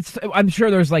 everything. I'm sure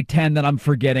there's like 10 that I'm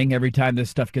forgetting every time this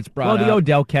stuff gets brought up. Well, the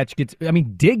Odell catch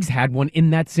Diggs had one in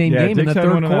that same game in the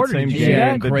third quarter.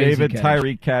 The David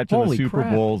Tyree catch in the Super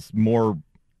Bowl's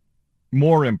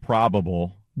more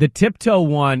improbable. The tiptoe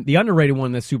one, the underrated one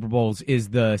in the Super Bowls is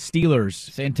the Steelers.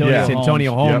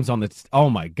 Santonio Holmes on the. Oh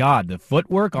my God, the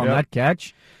footwork on that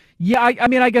catch. Yeah,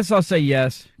 I guess I'll say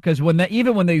yes, because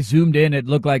even when they zoomed in, it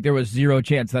looked like there was zero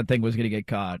chance that thing was going to get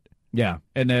caught. Yeah,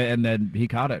 and then he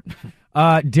caught it.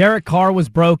 Derek Carr was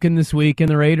broken this week, and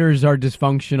the Raiders are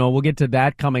dysfunctional. We'll get to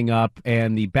that coming up,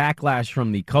 and the backlash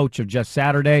from the coach of just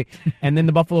Saturday, and then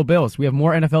the Buffalo Bills. We have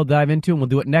more NFL to dive into, and we'll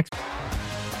do it next.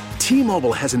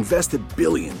 T-Mobile has invested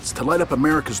billions to light up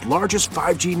America's largest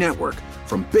 5G network,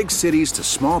 from big cities to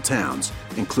small towns,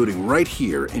 including right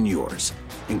here in yours.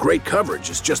 And great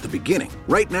coverage is just the beginning.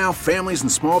 Right now, families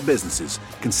and small businesses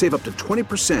can save up to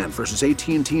 20% versus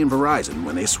AT&T and Verizon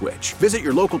when they switch. Visit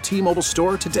your local T-Mobile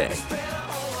store today.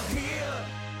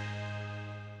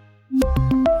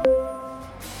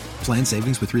 Plan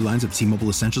savings with 3 lines of T-Mobile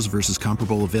Essentials versus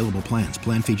comparable available plans.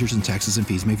 Plan features and taxes and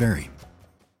fees may vary.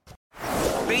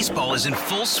 Baseball is in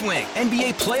full swing.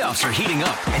 NBA playoffs are heating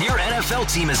up, and your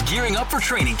NFL team is gearing up for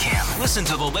training camp. Listen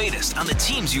to the latest on the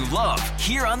teams you love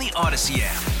here on the Odyssey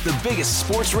app. The biggest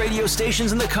sports radio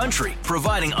stations in the country,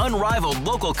 providing unrivaled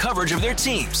local coverage of their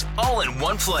teams, all in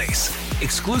one place.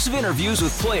 Exclusive interviews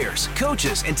with players,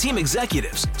 coaches, and team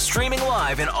executives, streaming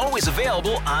live and always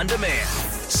available on demand.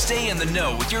 Stay in the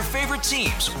know with your favorite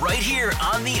teams right here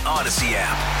on the Odyssey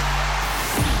app.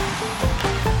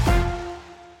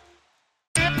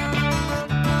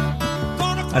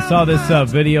 I saw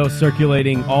this video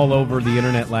circulating all over the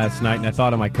internet last night, and I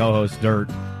thought of my co-host, Dirt.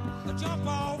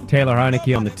 Taylor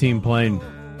Heineke on the team plane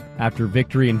after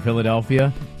victory in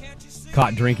Philadelphia,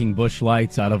 caught drinking Busch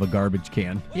Lights out of a garbage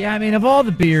can. Yeah, I mean, of all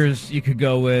the beers you could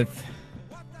go with,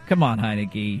 come on,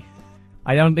 Heineke.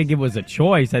 I don't think it was a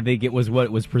choice. I think it was what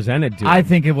was presented to him. I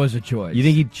think it was a choice. You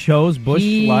think he chose Busch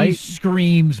Light? He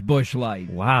screams Busch Light.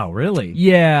 Wow, really?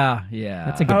 Yeah.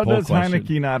 That's a good How poll does question.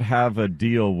 Heineke not have a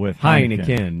deal with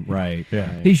Heineken? Right.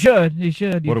 Yeah. He should.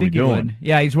 What are we doing?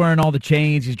 Yeah, he's wearing all the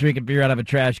chains. He's drinking beer out of a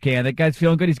trash can. That guy's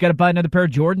feeling good. He's got to buy another pair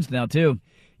of Jordans now, too.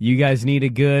 You guys need a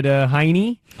good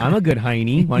Heine? I'm a good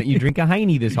Heine. Why don't you drink a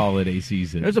Heine this holiday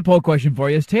season? There's a poll question for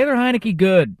you. Is Taylor Heineke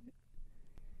good?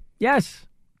 Yes.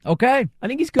 Okay. I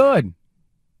think he's good.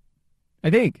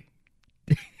 I think.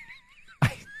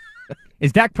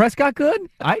 Is Dak Prescott good?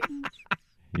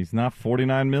 He's not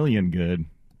 $49 million good.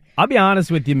 I'll be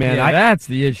honest with you, man. Yeah, that's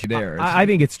the issue there. I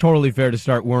think it's totally fair to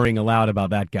start worrying aloud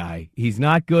about that guy. He's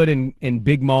not good in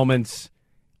big moments.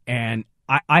 And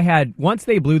I had, once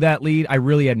they blew that lead, I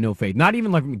really had no faith. Not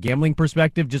even like from a gambling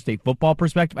perspective, just a football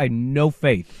perspective. I had no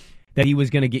faith that he was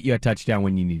going to get you a touchdown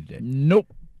when you needed it. Nope.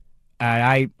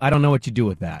 I don't know what you do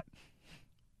with that,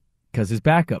 because his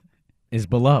backup is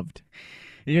beloved.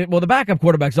 Well, the backup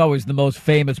quarterback's always the most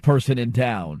famous person in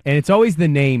town. And it's always the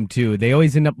name, too. They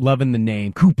always end up loving the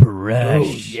name. Cooper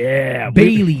Rush. Oh, yeah.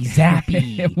 Bailey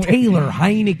Zappi. Taylor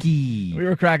Heineke. We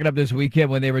were cracking up this weekend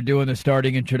when they were doing the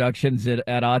starting introductions at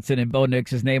Autzen, and Bo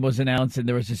Nix's name was announced, and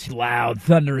there was this loud,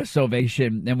 thunderous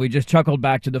ovation. And we just chuckled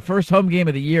back to the first home game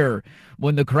of the year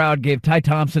when the crowd gave Ty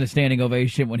Thompson a standing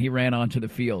ovation when he ran onto the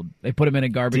field. They put him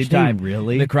in garbage time.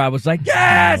 Really? The crowd was like,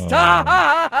 yes,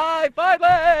 Ty,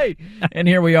 finally! And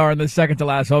here we are in the second to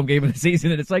last home game of the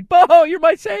season, and it's like, Bo, you're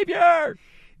my savior!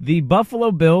 The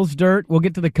Buffalo Bills, Dirt, we'll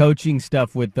get to the coaching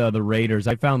stuff with the Raiders.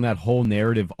 I found that whole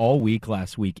narrative all week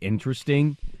last week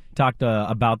interesting. Talked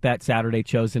about that Saturday,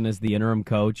 chosen as the interim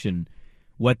coach and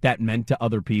what that meant to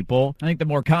other people. I think the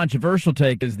more controversial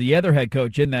take is the other head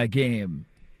coach in that game.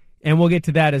 And we'll get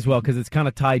to that as well because it's kind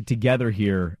of tied together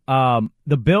here.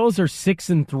 The Bills are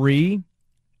 6-3,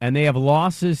 and they have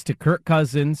losses to Kirk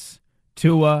Cousins,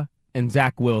 Tua, and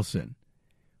Zach Wilson,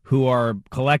 who are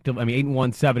collective. 8-1,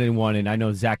 7-1, and I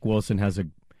know Zach Wilson has a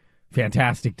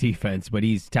fantastic defense, but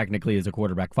he's technically as a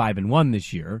quarterback 5-1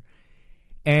 this year.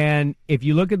 And if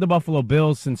you look at the Buffalo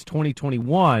Bills since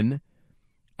 2021,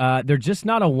 they're just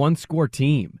not a one-score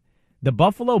team. The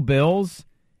Buffalo Bills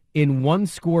in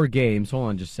one-score games. Hold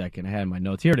on just a second. I had my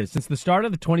notes. Here it is. Since the start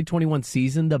of the 2021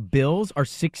 season, the Bills are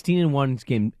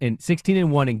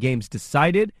 16-1 in games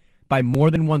decided by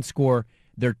more than one score.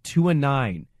 They're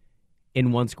 2-9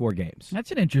 in one-score games.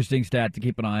 That's an interesting stat to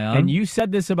keep an eye on. And you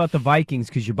said this about the Vikings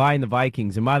because you're buying the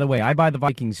Vikings. And by the way, I buy the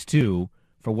Vikings too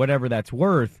for whatever that's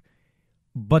worth.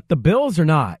 But the Bills are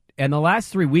not. And the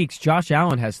last 3 weeks, Josh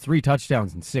Allen has 3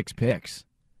 touchdowns and 6 picks.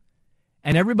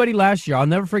 And everybody last year, I'll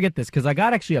never forget this because I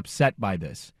got actually upset by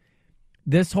this.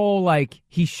 This whole,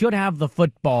 he should have the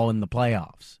football in the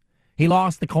playoffs. He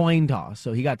lost the coin toss,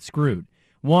 so he got screwed.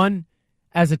 One,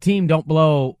 as a team, don't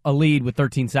blow a lead with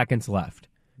 13 seconds left.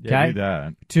 Okay? Yeah, do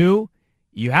that. 2,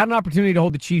 you had an opportunity to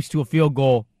hold the Chiefs to a field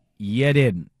goal. You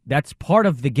didn't. That's part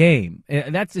of the game.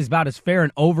 That's about as fair in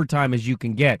overtime as you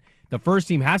can get. The first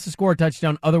team has to score a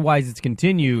touchdown, otherwise it's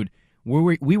continued.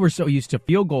 We were so used to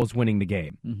field goals winning the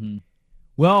game. Mm-hmm.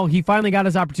 Well, he finally got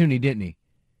his opportunity, didn't he?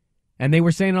 And they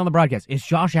were saying on the broadcast, is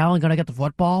Josh Allen going to get the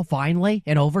football finally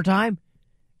in overtime?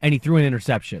 And he threw an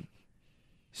interception.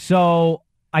 So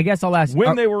I guess I'll ask.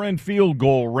 When they were in field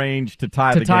goal range to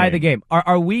tie the game.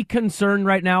 Are we concerned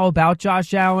right now about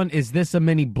Josh Allen? Is this a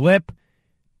mini blip?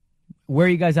 Where are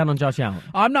you guys at on Josh Allen?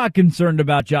 I'm not concerned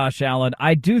about Josh Allen.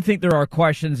 I do think there are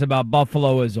questions about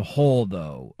Buffalo as a whole,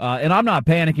 though. And I'm not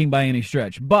panicking by any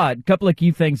stretch. But a couple of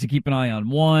key things to keep an eye on.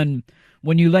 One,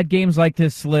 when you let games like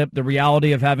this slip, the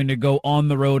reality of having to go on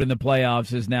the road in the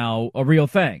playoffs is now a real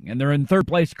thing. And they're in third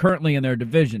place currently in their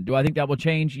division. Do I think that will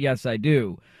change? Yes, I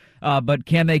do. But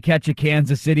can they catch a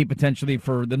Kansas City potentially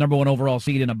for the number 1 overall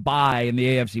seed in a bye in the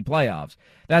AFC playoffs?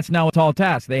 That's now a tall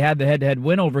task. They had the head-to-head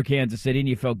win over Kansas City, and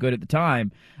you felt good at the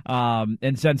time.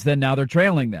 And since then, now they're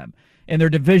trailing them. And their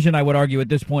division, I would argue, at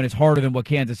this point is harder than what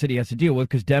Kansas City has to deal with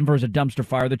because Denver is a dumpster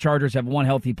fire. The Chargers have one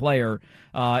healthy player.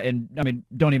 And, I mean,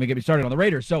 don't even get me started on the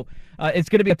Raiders. So it's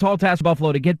going to be a tall task for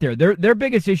Buffalo to get there. Their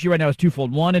biggest issue right now is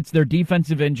twofold. One, it's their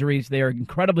defensive injuries. They are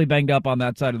incredibly banged up on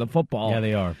that side of the football. Yeah,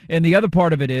 they are. And the other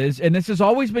part of it is, and this has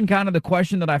always been kind of the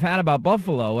question that I've had about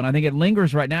Buffalo, and I think it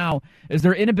lingers right now, is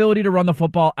their inability to run the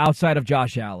football outside of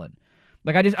Josh Allen.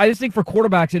 Like I just think for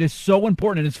quarterbacks it is so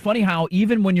important. And it's funny how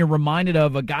even when you're reminded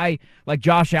of a guy like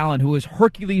Josh Allen, who is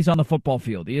Hercules on the football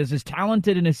field, he is as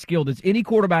talented and as skilled as any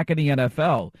quarterback in the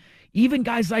NFL. Even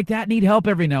guys like that need help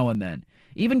every now and then.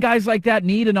 Even guys like that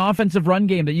need an offensive run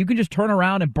game that you can just turn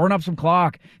around and burn up some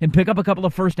clock and pick up a couple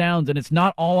of first downs, and it's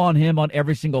not all on him on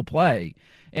every single play.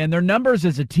 And their numbers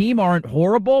as a team aren't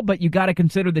horrible, but you got to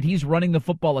consider that he's running the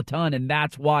football a ton, and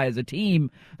that's why, as a team,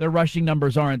 their rushing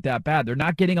numbers aren't that bad. They're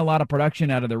not getting a lot of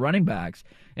production out of their running backs,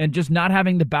 and just not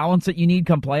having the balance that you need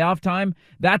come playoff time,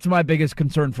 that's my biggest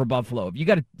concern for Buffalo. If you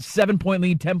got a 7-point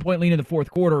lead, 10-point lead in the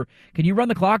fourth quarter, can you run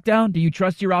the clock down? Do you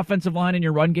trust your offensive line and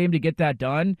your run game to get that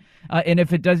done? And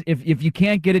if it does, if you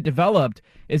can't get it developed,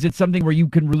 is it something where you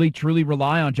can really, truly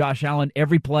rely on Josh Allen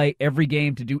every play, every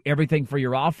game to do everything for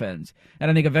your offense? And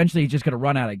I think eventually he's just going to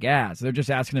run out of gas. They're just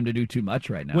asking him to do too much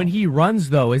right now. When he runs,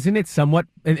 though, isn't it somewhat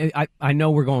 – I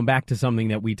know we're going back to something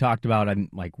that we talked about in,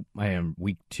 like,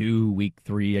 week 2, week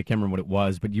 3. I can't remember what it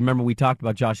was. But you remember we talked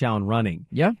about Josh Allen running.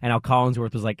 Yeah. And how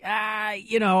Collinsworth was like,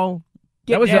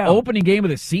 that was the opening game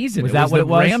of the season. Was that what it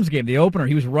was? The Rams game, the opener.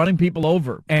 He was running people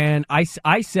over. And I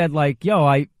said, like,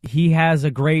 he has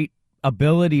a great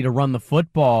ability to run the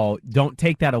football. Don't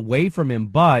take that away from him.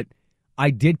 But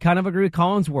I did kind of agree with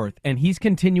Collinsworth, and he's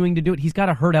continuing to do it. He's got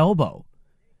a hurt elbow,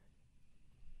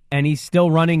 and he's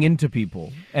still running into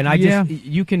people. And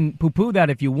you can poo-poo that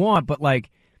if you want, but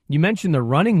like you mentioned the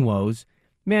running woes,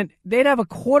 man, they'd have a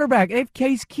quarterback. They have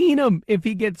Case Keenum if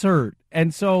he gets hurt.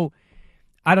 And so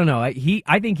I don't know.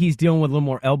 I think he's dealing with a little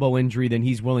more elbow injury than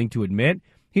he's willing to admit.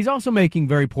 He's also making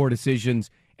very poor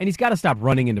decisions, and he's got to stop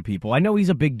running into people. I know he's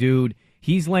a big dude.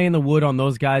 He's laying the wood on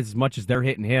those guys as much as they're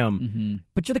hitting him. Mm-hmm.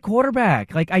 But you're the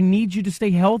quarterback. Like, I need you to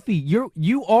stay healthy.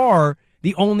 You are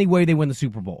the only way they win the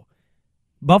Super Bowl.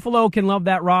 Buffalo can love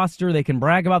that roster. They can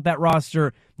brag about that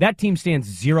roster. That team stands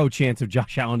zero chance if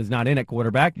Josh Allen is not in at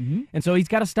quarterback. Mm-hmm. And so he's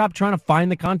got to stop trying to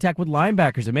find the contact with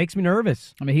linebackers. It makes me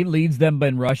nervous. I mean, he leads them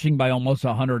in rushing by almost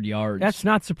 100 yards. That's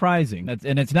not surprising.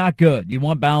 And it's not good. You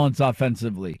want balance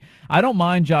offensively. I don't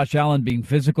mind Josh Allen being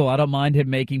physical. I don't mind him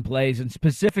making plays in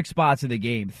specific spots of the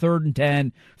game. 3rd and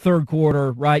 10, third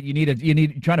quarter, right? You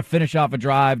need trying to finish off a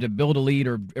drive to build a lead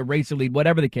or erase a lead,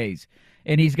 whatever the case.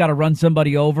 And he's got to run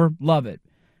somebody over. Love it.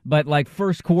 But like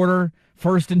first quarter,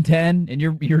 1st and 10, and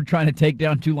you're trying to take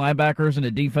down 2 linebackers and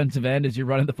a defensive end as you're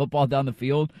running the football down the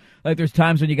field. Like there's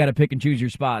times when you got to pick and choose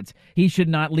your spots. He should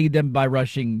not lead them by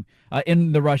rushing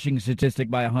in the rushing statistic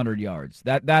by 100 yards.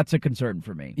 That's a concern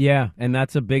for me. Yeah, and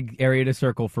that's a big area to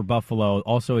circle for Buffalo.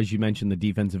 Also, as you mentioned, the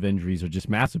defensive injuries are just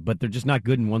massive, but they're just not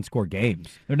good in one-score games.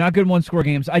 They're not good in one-score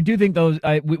games. I do think those.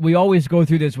 We always go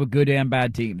through this with good and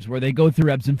bad teams, where they go through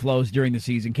ebbs and flows during the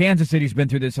season. Kansas City's been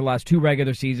through this the last 2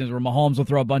 regular seasons, where Mahomes will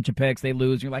throw a bunch of picks, they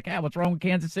lose, and you're like, what's wrong with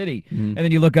Kansas City? Mm-hmm. And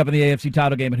then you look up in the AFC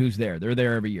title game, and who's there? They're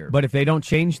there every year. But if they don't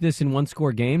change this in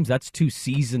one-score games, that's 2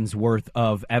 seasons worth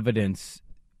of evidence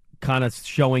kind of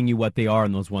showing you what they are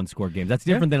in those one-score games. That's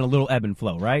different than a little ebb and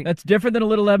flow, right? That's different than a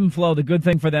little ebb and flow. The good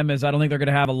thing for them is I don't think they're going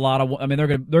to have a lot of. I mean, they're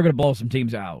going to blow some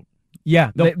teams out.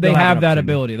 Yeah, they have that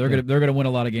ability. They're going to win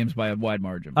a lot of games by a wide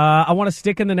margin. I want to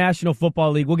stick in the National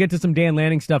Football League. We'll get to some Dan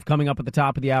Lanning stuff coming up at the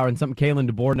top of the hour and something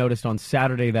Kalen DeBoer noticed on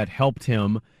Saturday that helped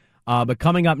him. But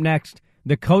coming up next,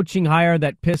 the coaching hire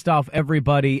that pissed off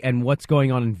everybody and what's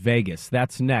going on in Vegas.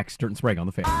 That's next. Dirt and Sprague on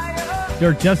the Fan.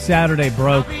 Dirt just Saturday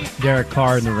broke Derek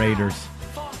Carr and the Raiders.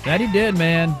 That he did,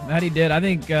 man. That he did. I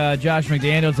think Josh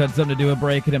McDaniels had something to do with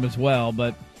breaking him as well.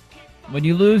 But when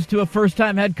you lose to a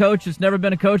first-time head coach that's never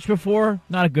been a coach before,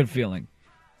 not a good feeling.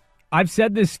 I've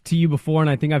said this to you before, and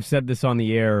I think I've said this on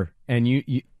the air, and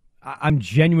I'm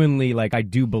genuinely, like, I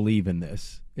do believe in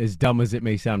this, as dumb as it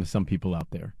may sound to some people out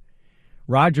there.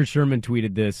 Roger Sherman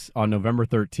tweeted this on November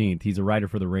 13th. He's a writer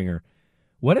for The Ringer.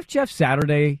 What if Jeff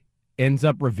Saturday ends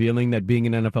up revealing that being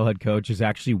an NFL head coach is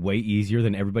actually way easier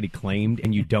than everybody claimed,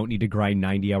 and you don't need to grind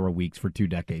 90-hour weeks for 2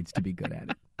 decades to be good at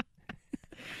it.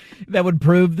 That would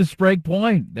prove the Sprague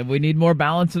point, that we need more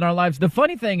balance in our lives. The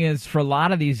funny thing is, for a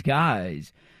lot of these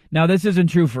guys, now this isn't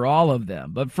true for all of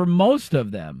them, but for most of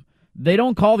them, they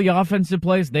don't call the offensive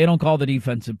plays. They don't call the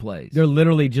defensive plays. They're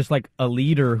literally just like a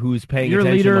leader who's paying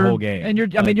attention the whole game.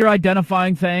 And you're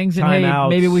identifying things, and hey,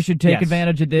 maybe we should take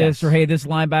advantage of this, or hey, this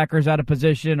linebacker's out of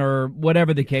position, or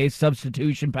whatever the case,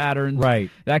 substitution patterns,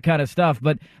 right? That kind of stuff.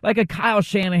 But like a Kyle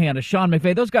Shanahan, a Sean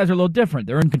McVay, those guys are a little different.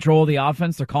 They're in control of the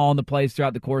offense. They're calling the plays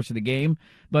throughout the course of the game.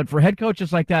 But for head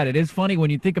coaches like that, it is funny when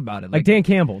you think about it. Like Dan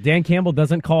Campbell. Dan Campbell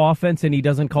doesn't call offense and he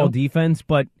doesn't call defense,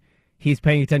 but he's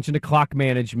paying attention to clock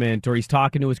management, or he's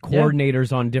talking to his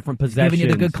coordinators on different possessions. Giving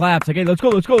you the good claps. Like, hey, let's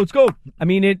go. I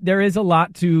mean, there is a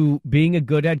lot to being a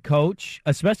good head coach,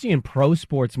 especially in pro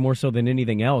sports more so than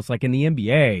anything else. Like in the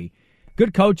NBA,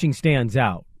 good coaching stands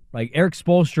out. Like Eric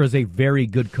Spoelstra is a very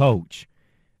good coach.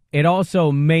 It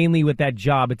also, mainly with that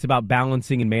job, it's about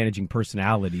balancing and managing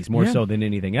personalities more so than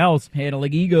anything else.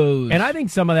 Handling egos. And I think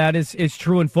some of that is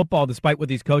true in football, despite what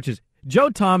these coaches. Joe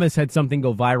Thomas had something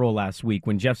go viral last week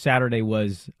when Jeff Saturday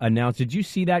was announced. Did you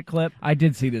see that clip? I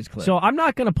did see this clip. So I'm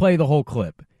not going to play the whole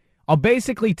clip. I'll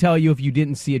basically tell you, if you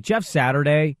didn't see it, Jeff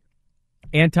Saturday,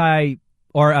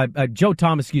 Joe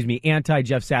Thomas,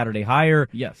 anti-Jeff Saturday hire.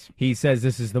 Yes. He says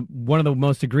this is one of the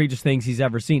most egregious things he's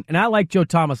ever seen. And I like Joe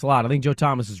Thomas a lot. I think Joe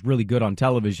Thomas is really good on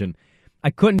television.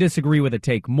 I couldn't disagree with a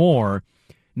take more.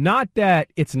 Not that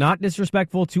it's not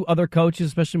disrespectful to other coaches,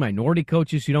 especially minority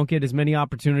coaches who don't get as many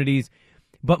opportunities,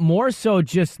 but more so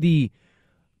just the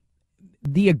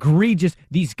egregious,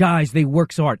 these guys, they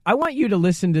work so hard. I want you to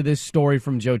listen to this story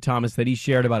from Joe Thomas that he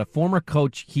shared about a former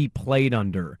coach he played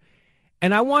under.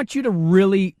 And I want you to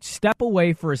really step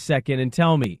away for a second and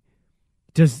tell me,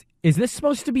 is this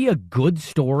supposed to be a good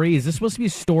story? Is this supposed to be a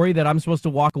story that I'm supposed to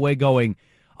walk away going,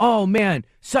 oh man,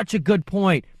 such a good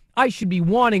point. I should be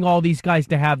wanting all these guys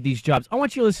to have these jobs. I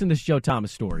want you to listen to this Joe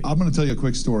Thomas story. I'm going to tell you a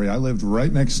quick story. I lived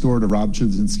right next door to Rob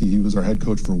Chudzinski. He was our head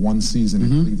coach for one season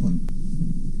in Cleveland.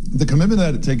 The commitment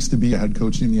that it takes to be a head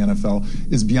coach in the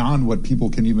NFL is beyond what people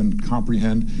can even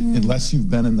comprehend unless you've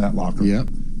been in that locker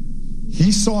room.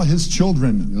 He saw his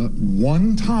children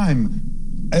one time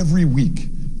every week.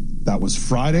 That was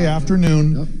Friday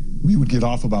afternoon. We would get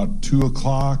off about 2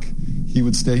 o'clock. He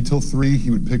would stay till 3.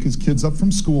 He would pick his kids up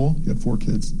from school. He had 4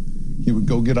 kids. He would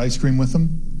go get ice cream with them.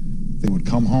 They would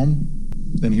come home.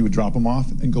 Then he would drop them off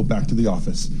and go back to the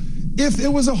office. If it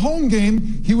was a home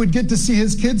game, he would get to see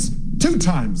his kids 2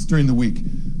 times during the week.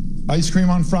 Ice cream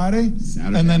on Friday,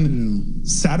 and then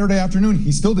Saturday afternoon,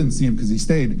 he still didn't see him because he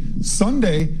stayed.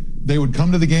 Sunday, they would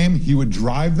come to the game. He would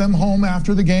drive them home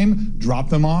after the game, drop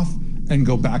them off, and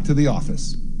go back to the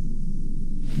office.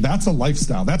 That's a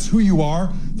lifestyle. That's who you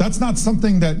are. That's not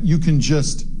something that you can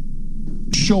just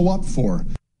show up for.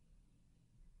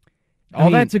 All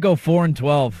that to go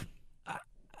 4-12.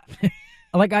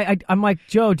 I'm like,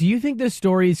 Joe, do you think this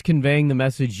story is conveying the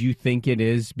message you think it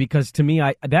is? Because to me,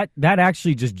 that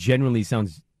actually just genuinely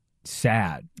sounds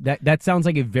sad. That sounds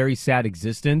like a very sad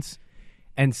existence,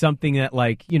 and something that,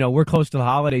 like, you know, we're close to the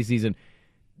holiday season.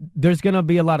 There's going to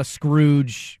be a lot of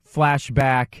Scrooge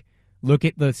flashback. Look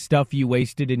at the stuff you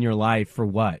wasted in your life for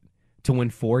what? To win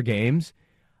 4 games?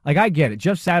 Like, I get it.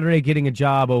 Jeff Saturday getting a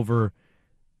job over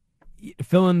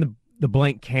filling the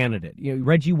blank candidate. You know,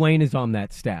 Reggie Wayne is on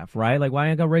that staff, right? Like, why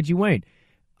I got Reggie Wayne?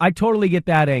 I totally get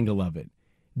that angle of it.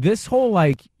 This whole,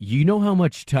 like, you know how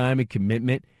much time and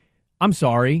commitment, I'm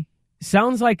sorry,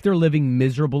 sounds like they're living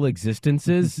miserable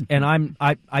existences, and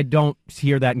I don't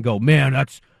hear that and go, man,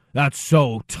 that's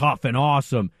so tough and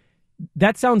awesome.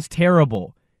 That sounds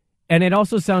terrible. And it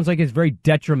also sounds like it's very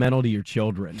detrimental to your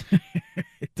children.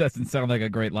 It doesn't sound like a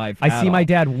great life. I see my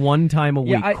dad 1 time a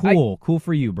week. Yeah, cool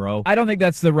for you, bro. I don't think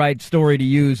that's the right story to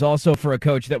use. Also, for a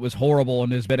coach that was horrible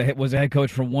and was a head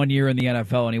coach for 1 year in the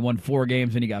NFL, and he won 4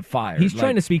 games and he got fired. He's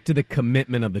trying to speak to the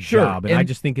commitment of the job, and I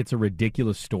just think it's a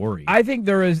ridiculous story. I think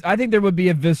there would be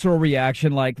a visceral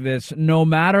reaction like this, no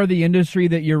matter the industry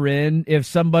that you're in. If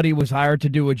somebody was hired to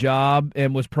do a job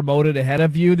and was promoted ahead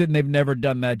of you, then they've never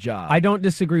done that job. I don't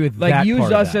disagree with like that. Use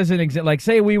part us as an example. Like,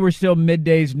 say we were still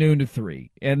middays, noon to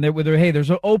 3, and there's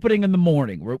an opening in the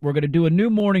morning. We're going to do a new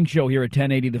morning show here at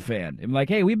 1080 The Fan. And like,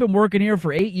 hey, we've been working here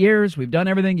for 8 years. We've done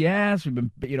everything. Yes, we've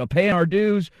been paying our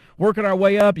dues, working our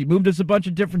way up. You moved us a bunch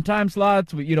of different time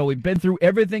slots. We've been through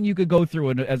everything you could go through.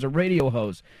 And as a radio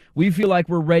host, we feel like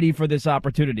we're ready for this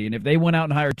opportunity. And if they went out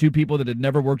and hired 2 people that had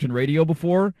never worked in radio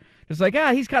before, it's like,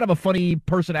 he's kind of a funny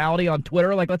personality on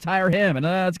Twitter. Like, let's hire him and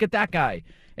let's get that guy.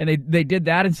 And they did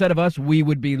that instead of us, we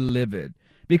would be livid.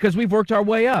 because we've worked our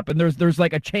way up, and there's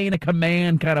like a chain of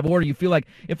command kind of order. You feel like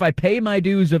if I pay my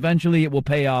dues, eventually it will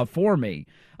pay off for me.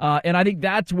 And I think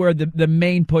that's where the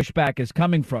main pushback is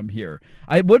coming from here.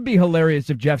 It would be hilarious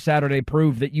if Jeff Saturday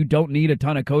proved that you don't need a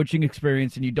ton of coaching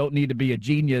experience and you don't need to be a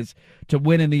genius to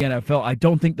win in the NFL. I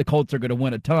don't think the Colts are going to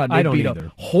win a ton. They beat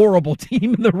a horrible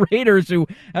team in the Raiders, who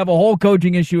have a whole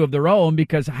coaching issue of their own,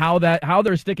 because how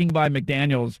they're sticking by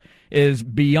McDaniels is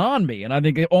beyond me. And I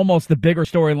think almost the bigger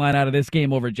storyline out of this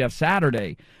game over Jeff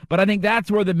Saturday. But I think that's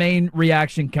where the main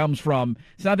reaction comes from.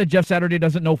 It's not that Jeff Saturday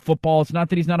doesn't know football. It's not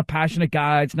that he's not a passionate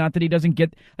guy. It's not that he doesn't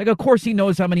get, like, of course he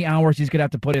knows how many hours he's going to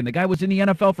have to put in. The guy was in the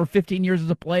NFL for 15 years as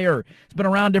a player. He's been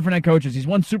around different head coaches. He's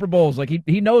won Super Bowls. Like,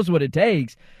 he knows what it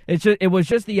takes. It was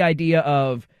just the idea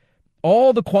of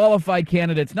all the qualified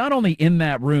candidates, not only in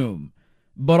that room,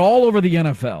 but all over the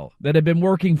NFL, that have been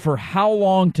working for how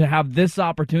long to have this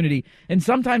opportunity. And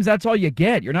sometimes that's all you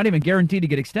get. You're not even guaranteed to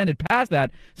get extended past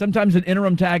that. Sometimes an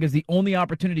interim tag is the only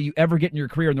opportunity you ever get in your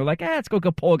career, and they're like, let's go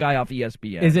pull a guy off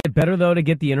ESPN. Is it better, though, to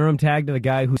get the interim tag to the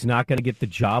guy who's not going to get the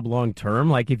job long term?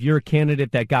 Like, if you're a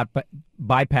candidate that got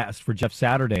bypassed for Jeff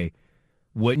Saturday,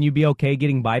 wouldn't you be okay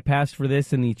getting bypassed for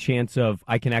this and the chance of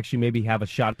I can actually maybe have a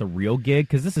shot at the real gig?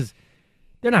 Because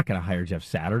they're not going to hire Jeff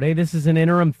Saturday. This is an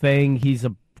interim thing. He's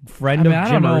a friend of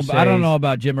Jim Irsay. I don't know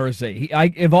about Jim Irsay.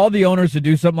 If all the owners would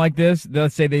do something like this,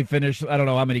 let's say they finish, I don't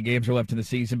know how many games are left in the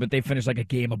season, but they finish like a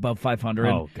game above 500.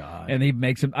 Oh, God. And he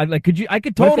makes them, I could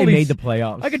totally. What if they made the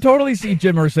playoffs? I could totally see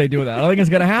Jim Irsay doing that. I don't think it's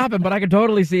going to happen, but I could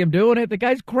totally see him doing it. The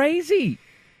guy's crazy.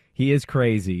 He is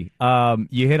crazy.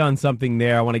 You hit on something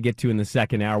there I want to get to in the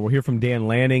second hour. We'll hear from Dan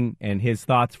Lanning and his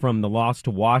thoughts from the loss to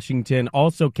Washington.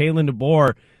 Also, Kalen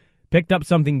DeBoer picked up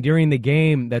something during the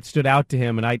game that stood out to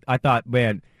him, and I thought,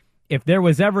 man, if there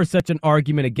was ever such an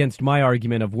argument against my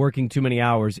argument of working too many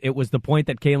hours, it was the point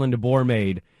that Kalen DeBoer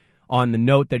made on the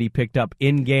note that he picked up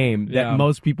in-game that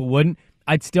most people wouldn't.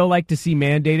 I'd still like to see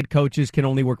mandated coaches can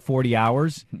only work 40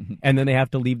 hours, and then they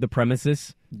have to leave the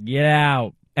premises. Get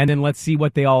out. And then let's see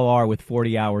what they all are with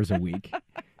 40 hours a week.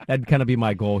 That'd kind of be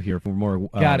my goal here for more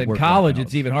God, in college,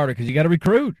 it's even harder because you got to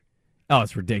recruit. Oh,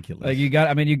 it's ridiculous. Like you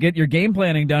get your game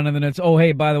planning done, and then it's, oh,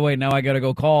 hey, by the way, now I got to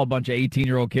go call a bunch of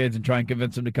 18-year-old kids and try and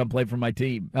convince them to come play for my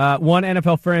team. One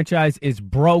NFL franchise is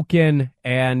broken,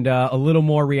 and a little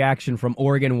more reaction from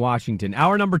Oregon and Washington.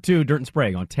 Hour number 2, Dirt and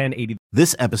Sprague on 1080.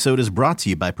 This episode is brought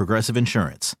to you by Progressive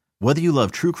Insurance. Whether you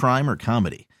love true crime or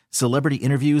comedy, celebrity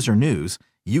interviews or news,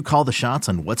 you call the shots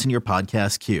on what's in your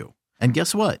podcast queue. And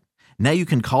guess what? Now you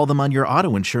can call them on your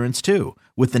auto insurance, too,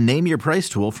 with the Name Your Price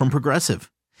tool from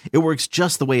Progressive. It works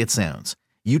just the way it sounds.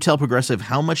 You tell Progressive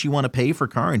how much you want to pay for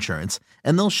car insurance,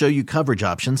 and they'll show you coverage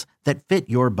options that fit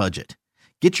your budget.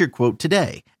 Get your quote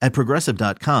today at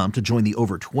Progressive.com to join the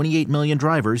over 28 million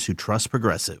drivers who trust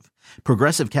Progressive.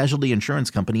 Progressive Casualty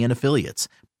Insurance Company and Affiliates.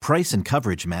 Price and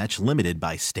coverage match limited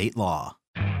by state law.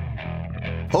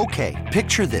 Okay,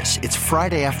 picture this. It's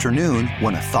Friday afternoon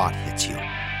when a thought hits you.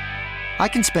 I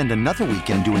can spend another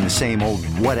weekend doing the same old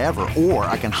whatever, or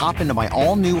I can hop into my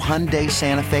all-new Hyundai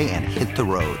Santa Fe and hit the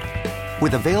road.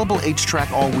 With available H-Track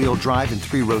all-wheel drive and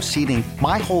 3-row seating,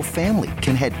 my whole family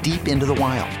can head deep into the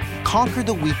wild. Conquer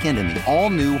the weekend in the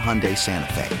all-new Hyundai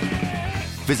Santa Fe.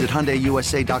 Visit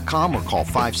HyundaiUSA.com or call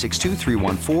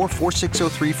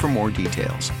 562-314-4603 for more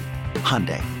details.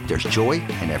 Hyundai, there's joy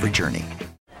in every journey.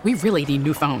 We really need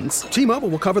new phones. T-Mobile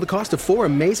will cover the cost of 4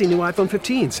 amazing new iPhone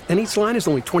 15s, and each line is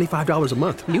only $25 a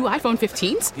month. New iPhone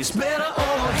 15s? It's better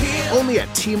over here. Only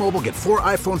at T-Mobile, get 4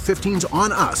 iPhone 15s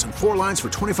on us and 4 lines for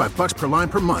 $25 per line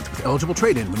per month with eligible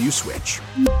trade-in when you switch.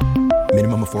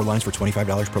 Minimum of 4 lines for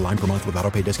 $25 per line per month with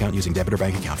autopay discount using debit or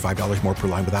bank account. $5 more per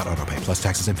line without autopay, plus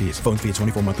taxes and fees. Phone fee at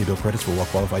 24 monthly bill credits for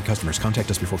well-qualified customers. Contact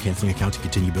us before canceling account to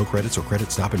continue bill credits or credit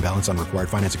stop and balance on required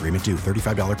finance agreement due.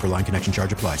 $35 per line connection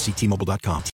charge applies. See T-Mobile.com.